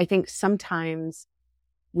 I think sometimes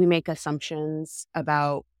we make assumptions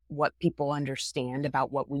about what people understand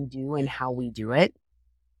about what we do and how we do it.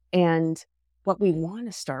 And what we want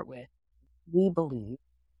to start with, we believe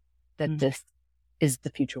that this is the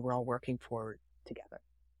future we're all working for together.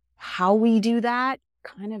 How we do that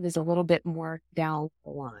kind of is a little bit more down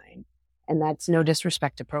the line. And that's no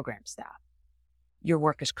disrespect to program staff. Your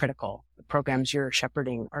work is critical. The programs you're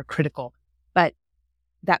shepherding are critical. But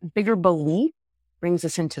that bigger belief brings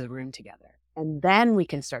us into the room together. And then we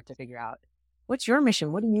can start to figure out, what's your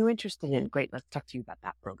mission? What are you interested in? Great, let's talk to you about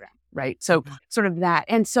that program, right? So sort of that.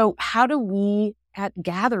 And so how do we at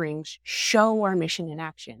gatherings show our mission in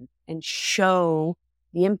action and show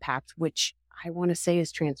the impact, which I want to say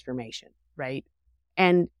is transformation, right?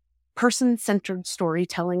 And person-centered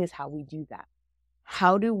storytelling is how we do that.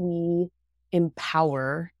 How do we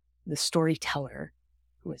empower the storyteller,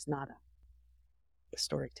 who is not a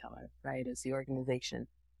storyteller, right, as the organization,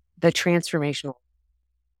 the transformational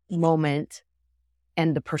moment,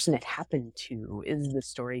 and the person it happened to is the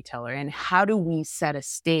storyteller. And how do we set a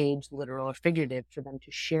stage, literal or figurative, for them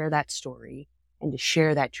to share that story and to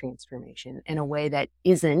share that transformation in a way that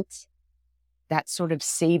isn't that sort of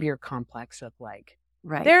savior complex of like,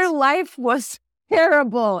 right, their life was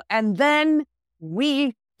terrible and then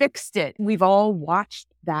we fixed it. We've all watched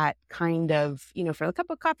that kind of, for a cup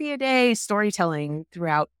of coffee a day, storytelling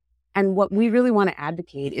throughout. And what we really want to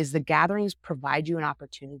advocate is the gatherings provide you an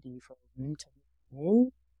opportunity for you to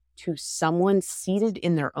listen to someone seated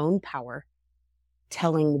in their own power,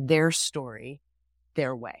 telling their story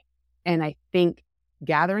their way. And I think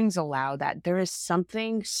gatherings allow that. There is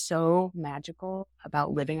something so magical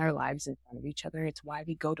about living our lives in front of each other. It's why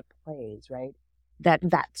we go to plays, right? That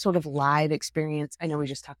sort of live experience. I know we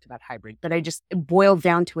just talked about hybrid, but it boiled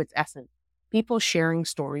down to its essence. People sharing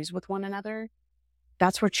stories with one another,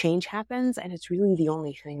 that's where change happens. And it's really the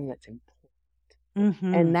only thing that's important.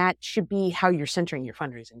 Mm-hmm. And that should be how you're centering your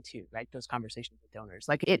fundraising too, right? Those conversations with donors,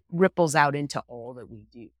 like it ripples out into all that we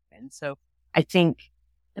do. And so I think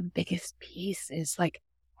the biggest piece is like,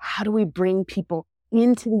 how do we bring people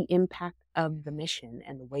into the impact of the mission?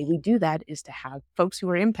 And the way we do that is to have folks who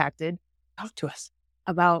are impacted talk to us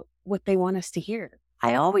about what they want us to hear.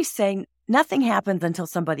 I always say nothing happens until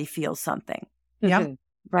somebody feels something. Yep.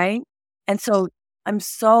 Right? And so I'm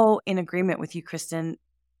so in agreement with you, Kristen,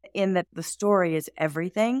 in that the story is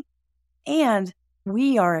everything. And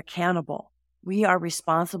we are accountable. We are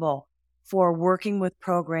responsible for working with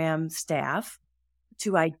program staff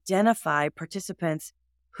to identify participants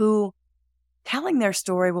who telling their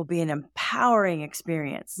story will be an empowering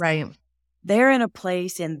experience. Right. They're in a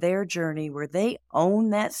place in their journey where they own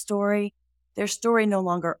that story. Their story no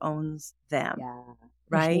longer owns them. Yeah.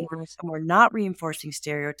 Right? And we're not reinforcing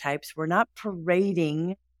stereotypes. We're not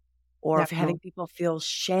parading or having people feel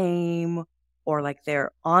shame or like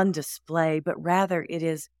they're on display, but rather it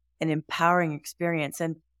is an empowering experience.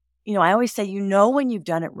 And, I always say, when you've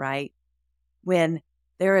done it right, when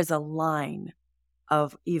there is a line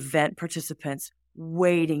of event participants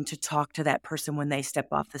waiting to talk to that person when they step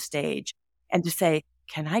off the stage and to say,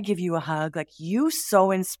 can I give you a hug? Like, you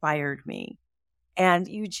so inspired me. And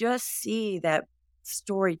you just see that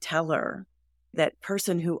storyteller, that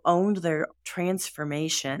person who owned their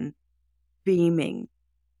transformation, beaming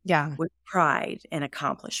with pride and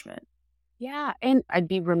accomplishment. Yeah. And I'd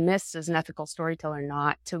be remiss as an ethical storyteller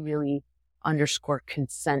not to really underscore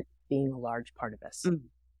consent being a large part of this. Mm.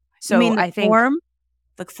 So I think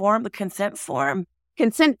the consent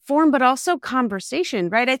form, but also conversation,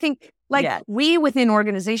 right? I think we within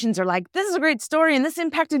organizations are like, this is a great story and this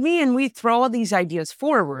impacted me. And we throw all these ideas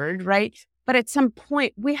forward, right? But at some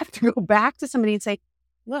point we have to go back to somebody and say,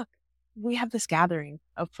 look, we have this gathering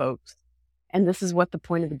of folks and this is what the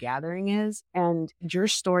point of the gathering is. And your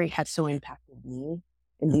story has so impacted me.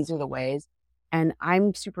 And these are the ways. And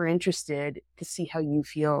I'm super interested to see how you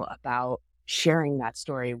feel about sharing that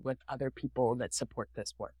story with other people that support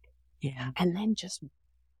this work. Yeah. And then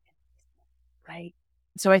right.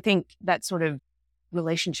 So I think that sort of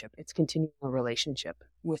relationship, it's continuing a relationship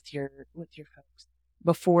with your folks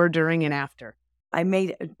before, during, and after. I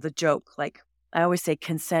made the joke, like I always say,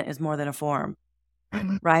 consent is more than a form,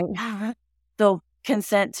 right? So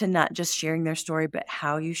consent to not just sharing their story, but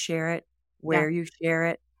how you share it, where you share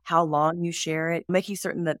it, how long you share it, making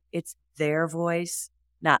certain that it's their voice,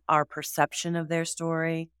 not our perception of their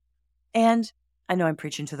story. And I know I'm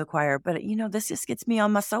preaching to the choir, but this just gets me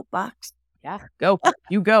on my soapbox. Yeah, go.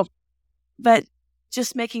 You go. But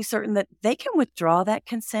just making certain that they can withdraw that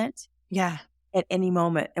consent at any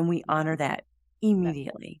moment, and we honor that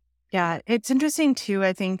immediately. Yeah, it's interesting too.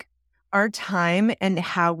 I think our time and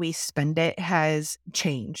how we spend it has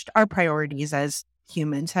changed. Our priorities as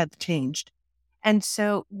humans have changed. And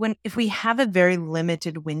so if we have a very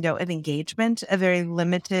limited window of engagement, a very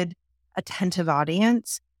limited attentive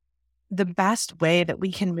audience, the best way that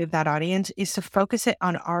we can move that audience is to focus it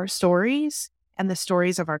on our stories and the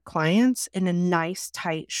stories of our clients in a nice,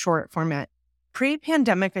 tight, short format.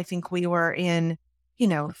 Pre-pandemic, I think we were in,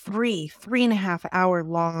 3.5 hour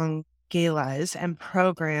long galas and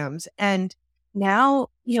programs. And now,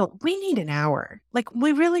 we need an hour. Like,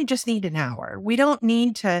 we really just need an hour. We don't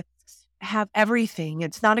need to have everything.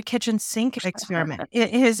 It's not a kitchen sink experiment.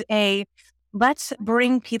 It is let's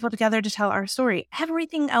bring people together to tell our story.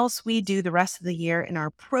 Everything else we do the rest of the year in our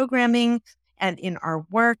programming and in our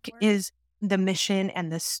work is the mission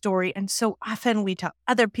and the story. And so often we tell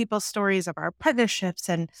other people's stories of our partnerships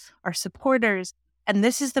and our supporters. And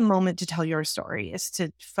this is the moment to tell your story, is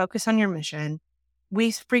to focus on your mission.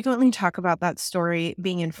 We frequently talk about that story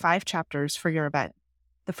being in 5 chapters for your event.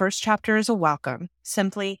 The first chapter is a welcome.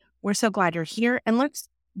 Simply, we're so glad you're here, and let's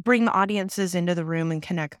bring the audiences into the room and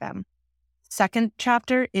connect them. Second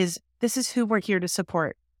chapter is, this is who we're here to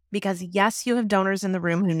support. Because yes, you have donors in the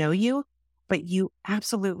room who know you, but you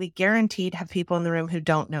absolutely guaranteed have people in the room who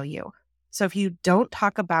don't know you. So if you don't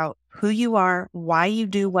talk about who you are, why you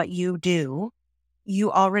do what you do,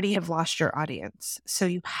 you already have lost your audience. So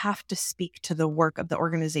you have to speak to the work of the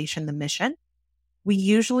organization, the mission. We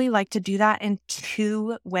usually like to do that in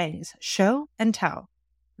 2 ways, show and tell.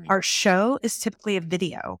 Our show is typically a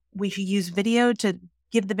video. We use video to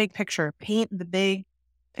give the big picture, paint the big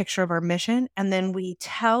picture of our mission, and then we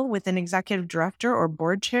tell with an executive director or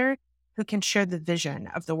board chair who can share the vision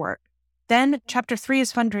of the work. Then chapter 3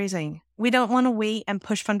 is fundraising. We don't want to wait and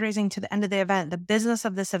push fundraising to the end of the event. The business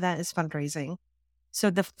of this event is fundraising. So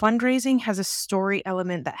the fundraising has a story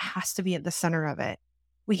element that has to be at the center of it.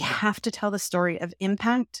 We have to tell the story of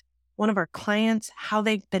impact, one of our clients, how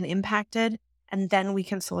they've been impacted, and then we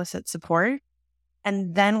can solicit support.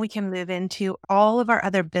 And then we can move into all of our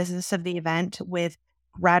other business of the event with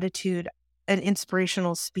gratitude, an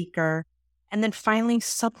inspirational speaker, and then finally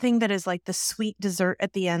something that is like the sweet dessert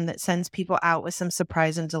at the end that sends people out with some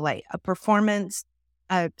surprise and delight, a performance,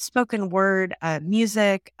 a spoken word,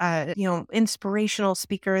 music, inspirational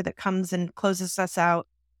speaker that comes and closes us out,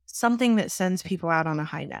 something that sends people out on a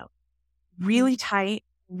high note. Really tight,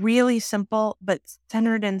 really simple, but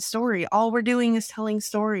centered in story. All we're doing is telling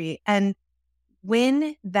story. And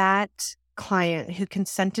when that client who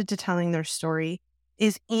consented to telling their story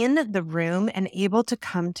is in the room and able to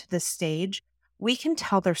come to the stage, we can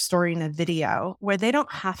tell their story in a video where they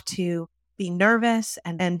don't have to be nervous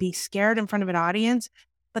and be scared in front of an audience,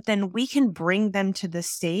 but then we can bring them to the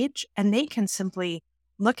stage and they can simply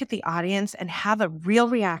look at the audience and have a real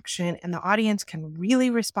reaction, and the audience can really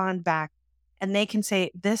respond back, and they can say,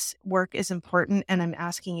 this work is important and I'm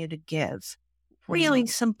asking you to give. Really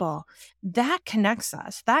simple. That connects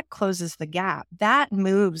us. That closes the gap. That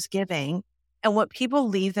moves giving. And what people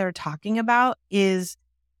leave there talking about is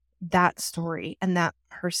that story and that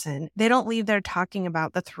person. They don't leave there talking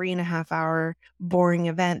about the 3.5-hour boring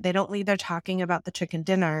event. They don't leave there talking about the chicken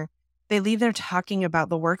dinner. They leave there talking about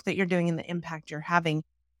the work that you're doing and the impact you're having.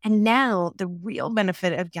 And now the real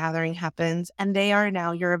benefit of gathering happens, and they are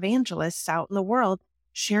now your evangelists out in the world,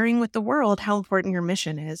 sharing with the world how important your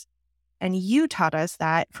mission is. And you taught us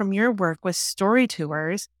that from your work with story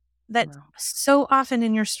tours, that so often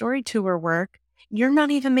in your story tour work, you're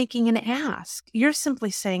not even making an ask. You're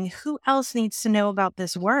simply saying, who else needs to know about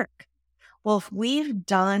this work? Well, if we've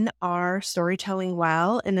done our storytelling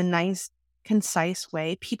well in a nice, concise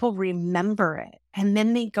way, people remember it. And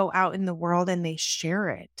then they go out in the world and they share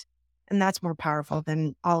it. And that's more powerful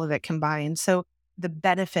than all of it combined. So the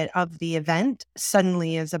benefit of the event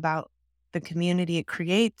suddenly is about the community it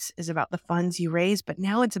creates, is about the funds you raise, but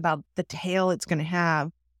now it's about the tail it's going to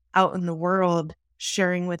have out in the world,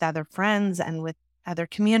 sharing with other friends and with other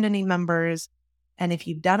community members. And if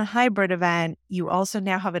you've done a hybrid event, you also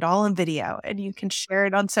now have it all in video and you can share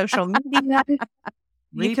it on social media.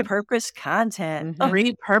 Repurpose content.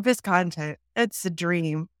 Repurpose content. It's a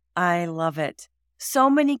dream. I love it. So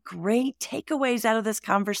many great takeaways out of this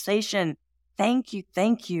conversation. Thank you.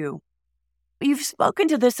 Thank you. You've spoken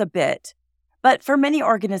to this a bit, but for many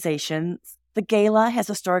organizations, the gala has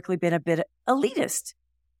historically been a bit elitist,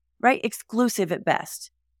 right? Exclusive at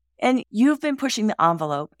best. And you've been pushing the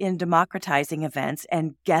envelope in democratizing events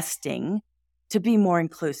and guesting to be more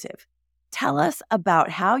inclusive. Tell us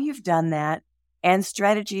about how you've done that and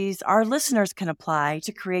strategies our listeners can apply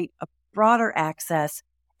to create a broader access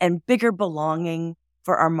and bigger belonging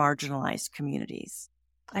for our marginalized communities.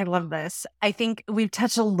 I love this. I think we've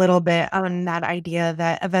touched a little bit on that idea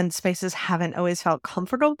that event spaces haven't always felt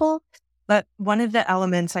comfortable. But one of the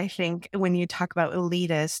elements, I think, when you talk about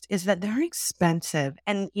elitist is that they're expensive,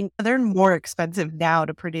 and they're more expensive now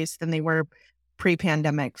to produce than they were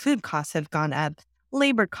pre-pandemic. Food costs have gone up.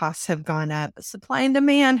 Labor costs have gone up. Supply and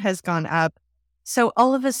demand has gone up. So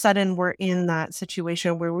all of a sudden, we're in that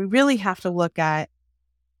situation where we really have to look at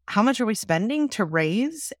how much are we spending to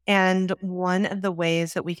raise? And one of the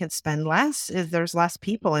ways that we can spend less is there's less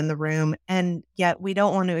people in the room, and yet we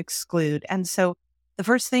don't want to exclude. And so the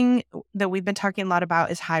first thing that we've been talking a lot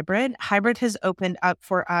about is hybrid. Hybrid has opened up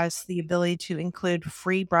for us the ability to include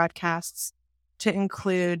free broadcasts, to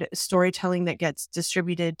include storytelling that gets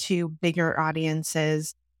distributed to bigger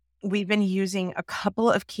audiences. We've been using a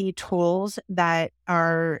couple of key tools that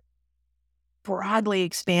are broadly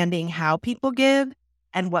expanding how people give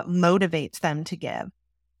and what motivates them to give.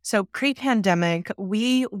 So pre-pandemic,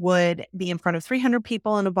 we would be in front of 300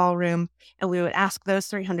 people in a ballroom and we would ask those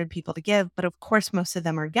 300 people to give. But of course, most of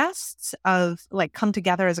them are guests of come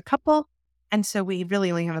together as a couple. And so we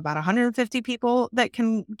really only have about 150 people that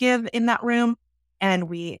can give in that room. And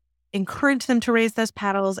we encourage them to raise those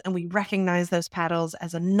paddles and we recognize those paddles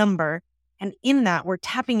as a number. And in that, we're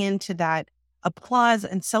tapping into that applause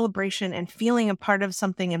and celebration and feeling a part of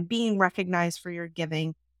something and being recognized for your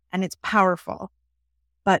giving. And it's powerful.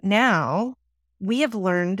 But now we have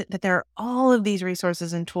learned that there are all of these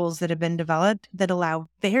resources and tools that have been developed that allow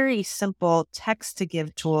very simple text to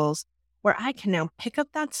give tools where I can now pick up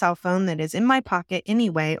that cell phone that is in my pocket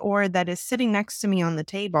anyway, or that is sitting next to me on the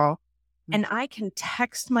table, and I can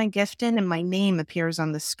text my gift in and my name appears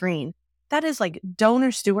on the screen. That is like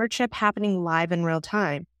donor stewardship happening live in real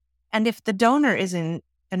time. And if the donor is in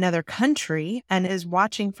another country and is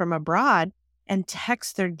watching from abroad and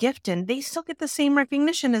texts their gift in, they still get the same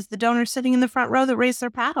recognition as the donor sitting in the front row that raised their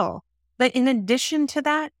paddle. But in addition to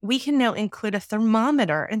that, we can now include a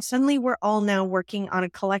thermometer, and suddenly we're all now working on a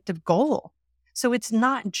collective goal. So it's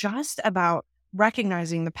not just about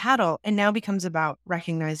recognizing the paddle. It now becomes about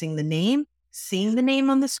recognizing the name, seeing the name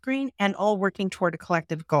on the screen, and all working toward a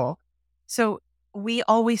collective goal. So we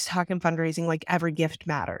always talk in fundraising like every gift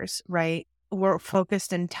matters, right? We're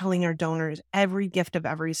focused in telling our donors every gift of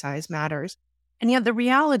every size matters. And yet the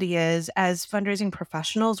reality is, as fundraising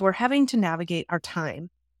professionals, we're having to navigate our time.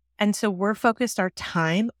 And so we're focused our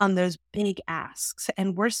time on those big asks,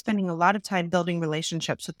 and we're spending a lot of time building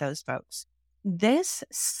relationships with those folks. This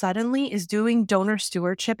suddenly is doing donor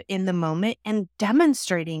stewardship in the moment and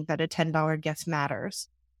demonstrating that a $10 gift matters.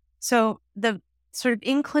 So the sort of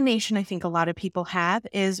inclination I think a lot of people have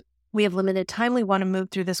is we have limited time. We want to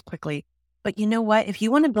move through this quickly. But you know what? If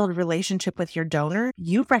you want to build a relationship with your donor,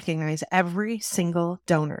 you recognize every single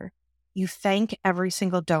donor. You thank every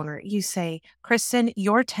single donor. You say, Kristen,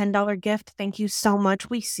 your $10 gift, thank you so much.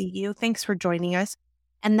 We see you. Thanks for joining us.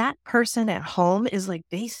 And that person at home is like,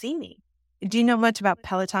 they see me. Do you know much about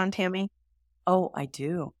Peloton, Tammy? Oh, I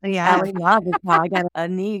do. Yeah. Allie Love is how I got a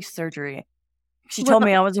knee surgery. She told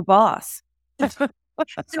me I was a boss.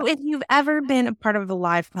 So if you've ever been a part of a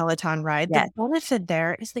live Peloton ride, Yes. the benefit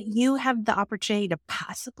there is that you have the opportunity to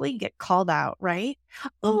possibly get called out, right?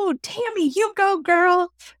 Oh, Tammy, you go,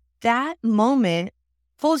 girl. That moment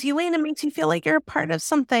pulls you in and makes you feel like you're a part of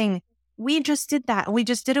something. We just did that. We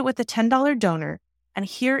just did it with a $10 donor. And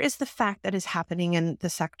here is the fact that is happening in the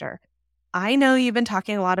sector. I know you've been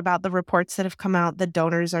talking a lot about the reports that have come out that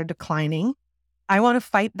donors are declining. I want to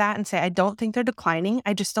fight that and say, I don't think they're declining.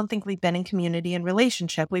 I just don't think we've been in community and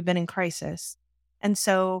relationship. We've been in crisis. And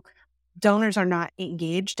so donors are not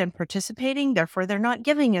engaged and participating. Therefore, they're not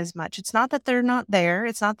giving as much. It's not that they're not there.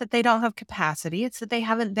 It's not that they don't have capacity. It's that they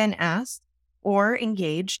haven't been asked or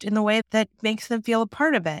engaged in the way that makes them feel a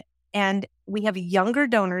part of it. And we have younger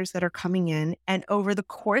donors that are coming in and over the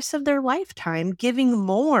course of their lifetime, giving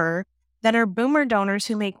more than our boomer donors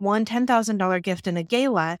who make one $10,000 gift in a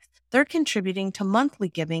gala. They're contributing to monthly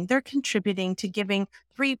giving. They're contributing to giving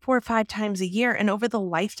 3, 4, 5 times a year. And over the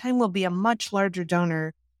lifetime will be a much larger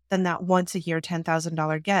donor than that once a year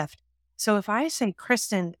 $10,000 gift. So if I say,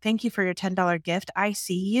 Kristen, thank you for your $10 gift. I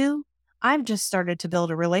see you. I've just started to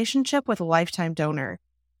build a relationship with a lifetime donor.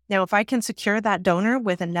 Now, if I can secure that donor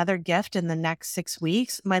with another gift in the next 6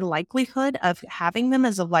 weeks, my likelihood of having them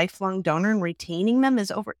as a lifelong donor and retaining them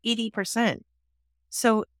is over 80%.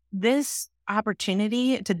 So this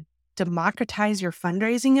opportunity to democratize your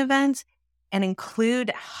fundraising events and include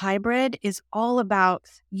hybrid is all about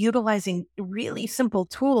utilizing really simple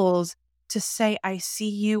tools to say, I see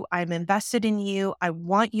you, I'm invested in you, I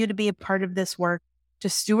want you to be a part of this work, to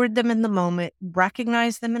steward them in the moment,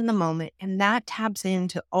 recognize them in the moment. And that taps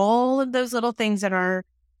into all of those little things that are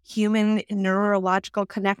human neurological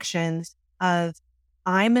connections of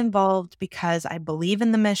I'm involved because I believe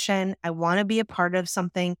in the mission, I want to be a part of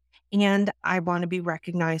something, and I want to be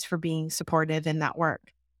recognized for being supportive in that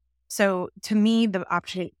work. So to me, the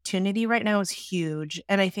opportunity right now is huge.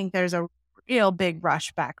 And I think there's a real big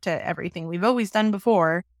rush back to everything we've always done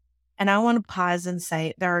before. And I want to pause and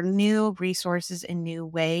say there are new resources and new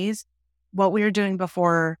ways. What we were doing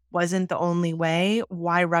before wasn't the only way.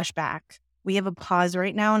 Why rush back? We have a pause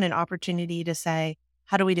right now and an opportunity to say,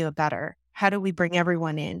 how do we do it better? How do we bring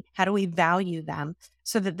everyone in? How do we value them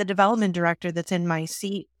so that the development director that's in my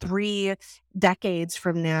seat 3 decades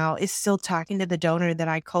from now is still talking to the donor that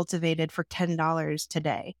I cultivated for $10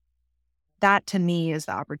 today? That to me is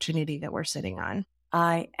the opportunity that we're sitting on.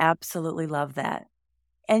 I absolutely love that.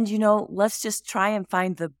 And, you know, let's just try and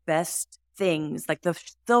find the best things, like the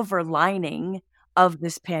silver lining of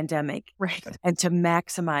this pandemic, Right. and to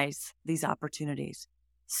maximize these opportunities.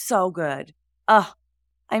 So good.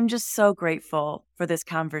 I'm just so grateful for this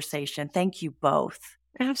conversation. Thank you both.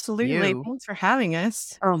 Absolutely. Thanks for having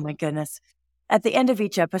us. Oh, my goodness. At the end of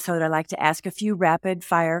each episode, I like to ask a few rapid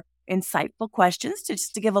fire, insightful questions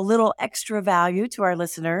just to give a little extra value to our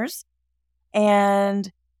listeners. And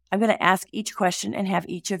I'm going to ask each question and have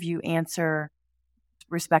each of you answer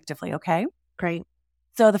respectively, okay? Great.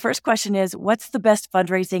 So the first question is, what's the best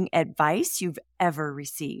fundraising advice you've ever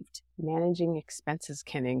received? Managing expenses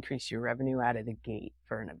can increase your revenue out of the gate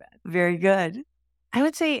for an event. Very good. I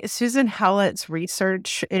would say Susan Howlett's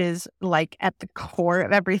research is like at the core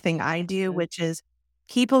of everything I do, which is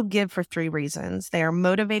People give for 3 reasons. They are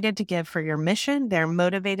motivated to give for your mission. They're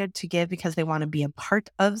motivated to give because they want to be a part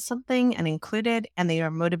of something and included. And they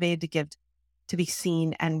are motivated to give to be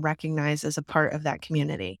seen and recognized as a part of that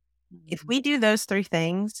community. If we do those 3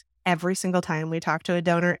 things every single time we talk to a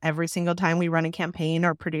donor, every single time we run a campaign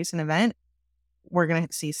or produce an event, we're going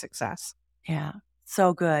to see success. Yeah,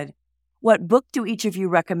 so good. What book do each of you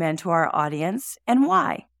recommend to our audience and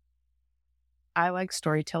why? I like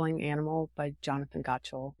Storytelling Animal by Jonathan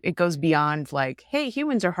Gottschall. It goes beyond like, hey,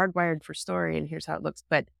 humans are hardwired for story and here's how it looks,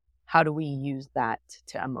 but how do we use that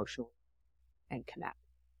to emotionally and connect?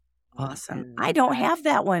 Awesome. And I don't have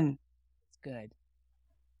that one. It's good.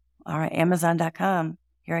 All right, Amazon.com.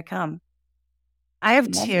 Here I come. I have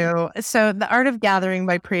 2. So The Art of Gathering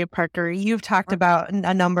by Priya Parker, you've talked about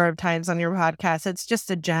a number of times on your podcast. It's just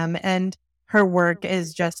a gem. And her work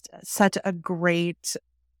is just such a great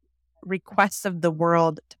request of the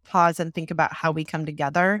world to pause and think about how we come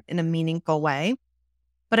together in a meaningful way.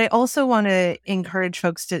 But I also want to encourage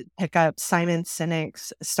folks to pick up Simon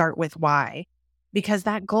Sinek's Start With Why, because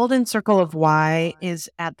that golden circle of why is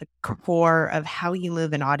at the core of how you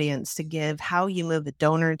move an audience to give, how you move a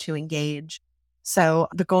donor to engage. So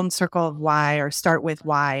the golden circle of why, or Start With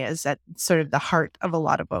Why, is at sort of the heart of a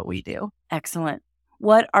lot of what we do. Excellent.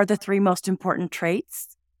 What are the 3 most important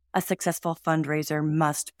traits a successful fundraiser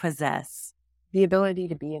must possess? The ability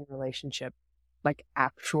to be in relationship, like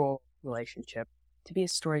actual relationship, to be a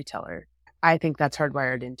storyteller. I think that's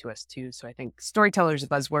hardwired into us too. So I think storyteller is a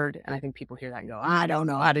buzzword, and I think people hear that and go, I don't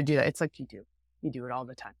know how to do that. It's like you do it all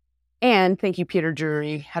the time. And thank you, Peter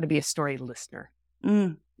Drury, how to be a story listener.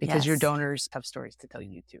 Because your donors have stories to tell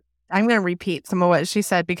you too. I'm going to repeat some of what she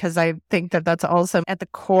said because I think that that's also at the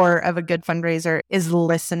core of a good fundraiser is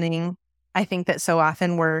listening. I think that so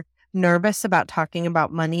often we're nervous about talking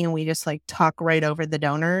about money and we just like talk right over the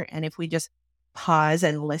donor. And if we just pause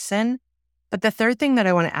and listen. But the third thing that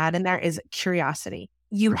I want to add in there is curiosity.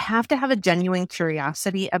 You have to have a genuine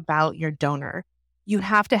curiosity about your donor. You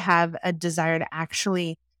have to have a desire to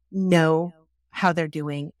actually know how they're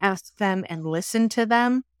doing, ask them and listen to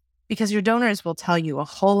them, because your donors will tell you a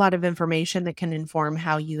whole lot of information that can inform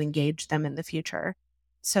how you engage them in the future.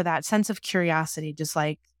 So that sense of curiosity just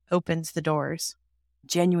like opens the doors.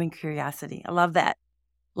 Genuine curiosity. I love that.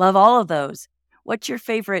 Love all of those. What's your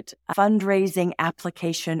favorite fundraising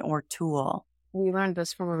application or tool? We learned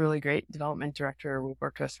this from a really great development director we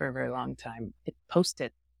worked with for a very long time. It's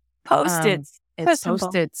Post-it. Post-its. It's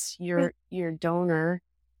Post-its. Your donor,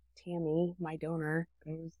 Tammy, my donor,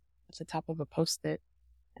 goes at the top of a Post-it,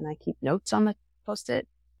 and I keep notes on the Post-it,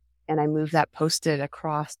 and I move that Post-it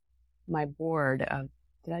across my board of,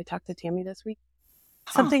 did I talk to Tammy this week?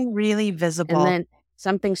 Something really visible. And then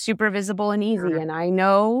something super visible and easy. And I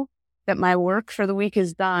know that my work for the week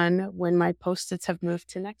is done when my Post-its have moved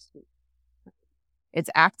to next week. It's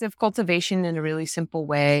active cultivation in a really simple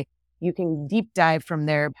way. You can deep dive from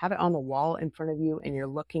there, have it on the wall in front of you, and you're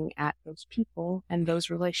looking at those people and those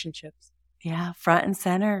relationships. Yeah, front and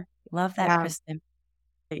center. Love that, Kristen.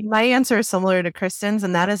 My answer is similar to Kristen's,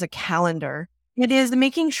 and that is a calendar. It is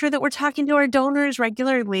making sure that we're talking to our donors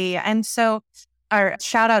regularly. And so our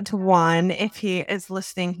shout out to Juan, if he is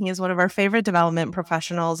listening, he is one of our favorite development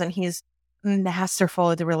professionals, and he's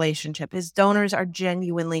masterful at the relationship. His donors are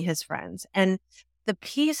genuinely his friends. And the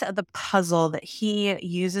piece of the puzzle that he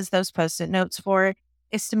uses those Post-it notes for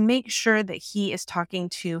is to make sure that he is talking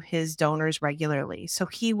to his donors regularly. So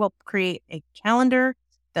he will create a calendar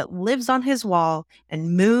that lives on his wall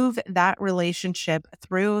and move that relationship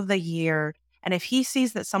through the year. And if he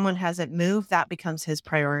sees that someone hasn't moved, that becomes his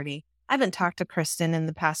priority. I haven't talked to Kristen in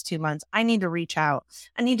the past 2 months. I need to reach out.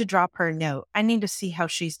 I need to drop her a note. I need to see how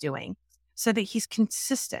she's doing so that he's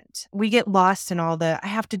consistent. We get lost in all the, I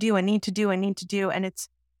have to do, I need to do. And it's,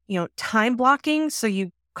 time blocking. So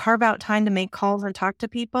you carve out time to make calls and talk to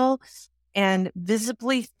people, and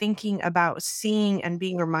visibly thinking about seeing and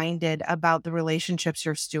being reminded about the relationships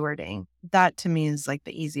you're stewarding. That to me is like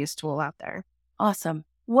the easiest tool out there. Awesome.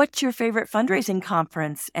 What's your favorite fundraising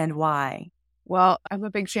conference and why? Well, I'm a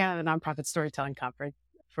big fan of the Nonprofit Storytelling Conference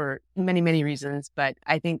for many, many reasons, but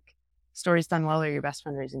I think stories done well are your best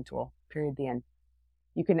fundraising tool, period, the end.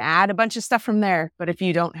 You can add a bunch of stuff from there, but if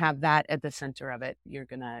you don't have that at the center of it, you're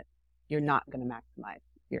not gonna maximize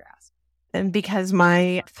your ask. And because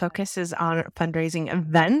my focus is on fundraising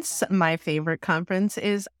events, my favorite conference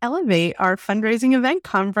is Elevate, our fundraising event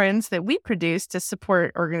conference that we produce to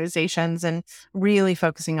support organizations and really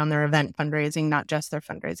focusing on their event fundraising, not just their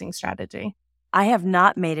fundraising strategy. I have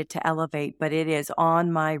not made it to Elevate, but it is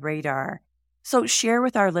on my radar. So share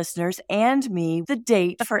with our listeners and me the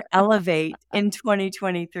date for Elevate in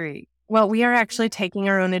 2023. Well, we are actually taking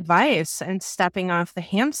our own advice and stepping off the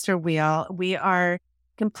hamster wheel. We are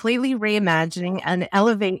completely reimagining an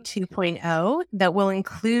Elevate 2.0 that will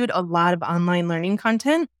include a lot of online learning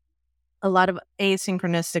content, a lot of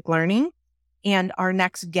asynchronistic learning, and our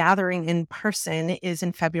next gathering in person is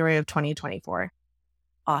in February of 2024.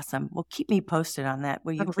 Awesome. Well, keep me posted on that.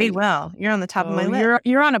 Will you? We please? will. You're on the top of my list.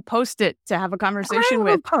 You're on a Post-it to have a conversation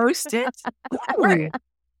with. Post-it.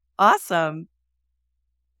 Awesome.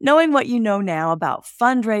 Knowing what you know now about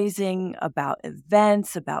fundraising, about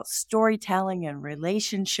events, about storytelling and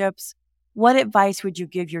relationships, what advice would you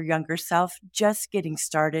give your younger self just getting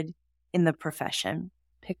started in the profession?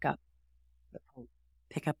 Pick up the phone.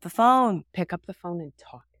 Pick up the phone. Pick up the phone and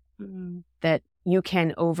talk. Mm-hmm. That you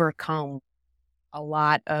can overcome a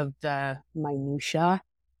lot of the minutia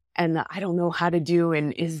and I don't know how to do,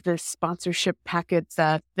 and is this sponsorship packets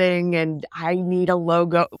a thing, and I need a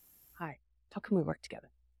logo. Hi, how can we work together?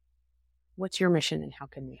 What's your mission and how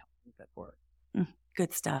can we help move it forward?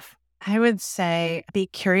 Good stuff. I would say be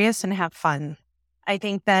curious and have fun. I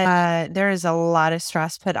think that there is a lot of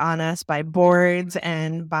stress put on us by boards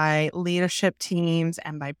and by leadership teams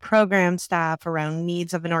and by program staff around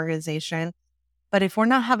needs of an organization. But if we're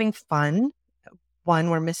not having fun, one,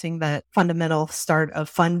 we're missing the fundamental start of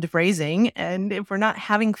fundraising. And if we're not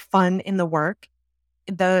having fun in the work,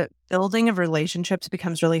 the building of relationships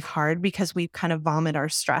becomes really hard because we kind of vomit our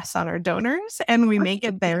stress on our donors and we make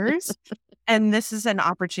it theirs. And this is an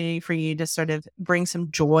opportunity for you to sort of bring some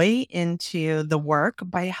joy into the work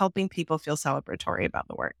by helping people feel celebratory about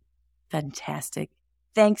the work. Fantastic.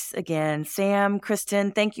 Thanks again, Sam,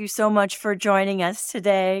 Kristen. Thank you so much for joining us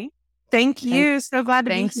today. Thank you. So glad to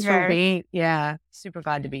be here. Thanks for being, super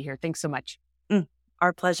glad to be here. Thanks so much.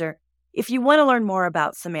 Our pleasure. If you want to learn more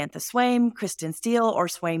about Samantha Swaim, Kristen Steele, or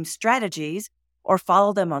Swaim Strategies, or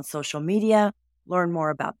follow them on social media, learn more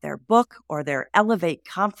about their book or their Elevate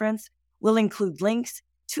conference, we'll include links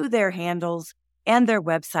to their handles and their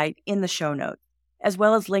website in the show notes, as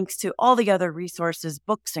well as links to all the other resources,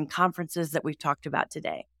 books, and conferences that we've talked about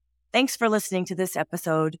today. Thanks for listening to this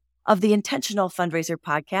episode of the Intentional Fundraiser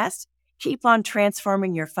Podcast. Keep on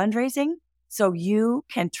transforming your fundraising so you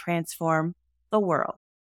can transform the world.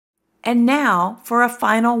 And now for a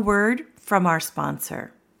final word from our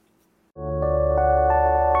sponsor.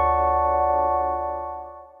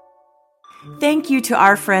 Thank you to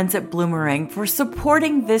our friends at Bloomerang for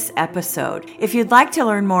supporting this episode. If you'd like to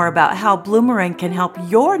learn more about how Bloomerang can help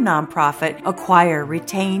your nonprofit acquire,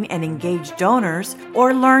 retain, and engage donors,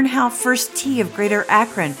 or learn how First Tee of Greater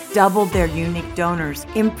Akron doubled their unique donors,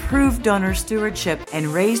 improved donor stewardship, and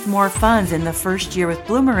raised more funds in the first year with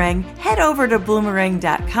Bloomerang, head over to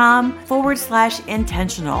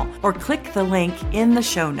bloomerang.com/intentional or click the link in the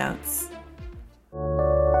show notes.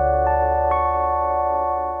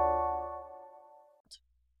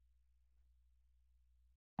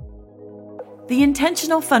 The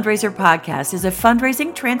Intentional Fundraiser Podcast is a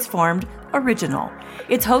Fundraising Transformed original.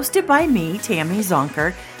 It's hosted by me, Tammy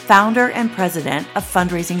Zonker, founder and president of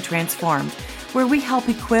Fundraising Transformed, where we help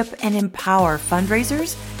equip and empower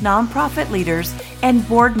fundraisers, nonprofit leaders, and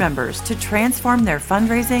board members to transform their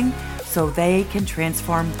fundraising so they can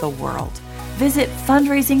transform the world. Visit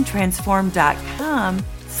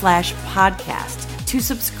fundraisingtransformed.com/podcast to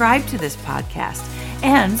subscribe to this podcast.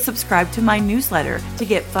 And subscribe to my newsletter to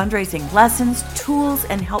get fundraising lessons, tools,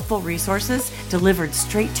 and helpful resources delivered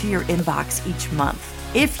straight to your inbox each month.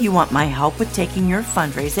 If you want my help with taking your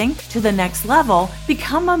fundraising to the next level,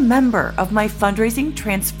 become a member of my Fundraising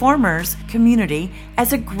Transformers community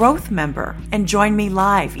as a growth member and join me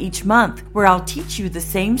live each month where I'll teach you the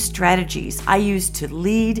same strategies I use to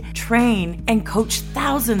lead, train, and coach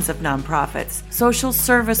thousands of nonprofits, social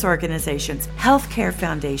service organizations, healthcare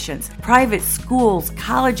foundations, private schools,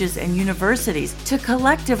 colleges, and universities to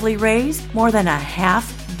collectively raise more than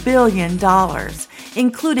 $500 million.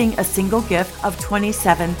 Including a single gift of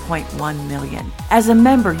 $27.1 million. As a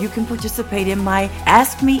member, you can participate in my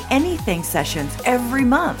Ask Me Anything sessions every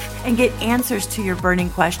month and get answers to your burning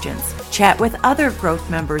questions. Chat with other growth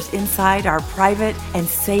members inside our private and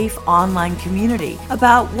safe online community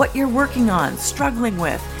about what you're working on, struggling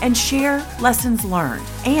with, and share lessons learned.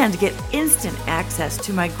 And get instant access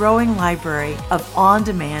to my growing library of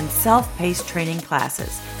on-demand self-paced training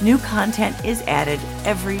classes. New content is added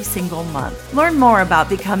every single month. Learn more about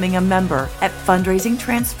becoming a member at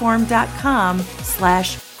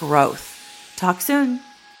fundraisingtransformed.com/growth. Talk soon.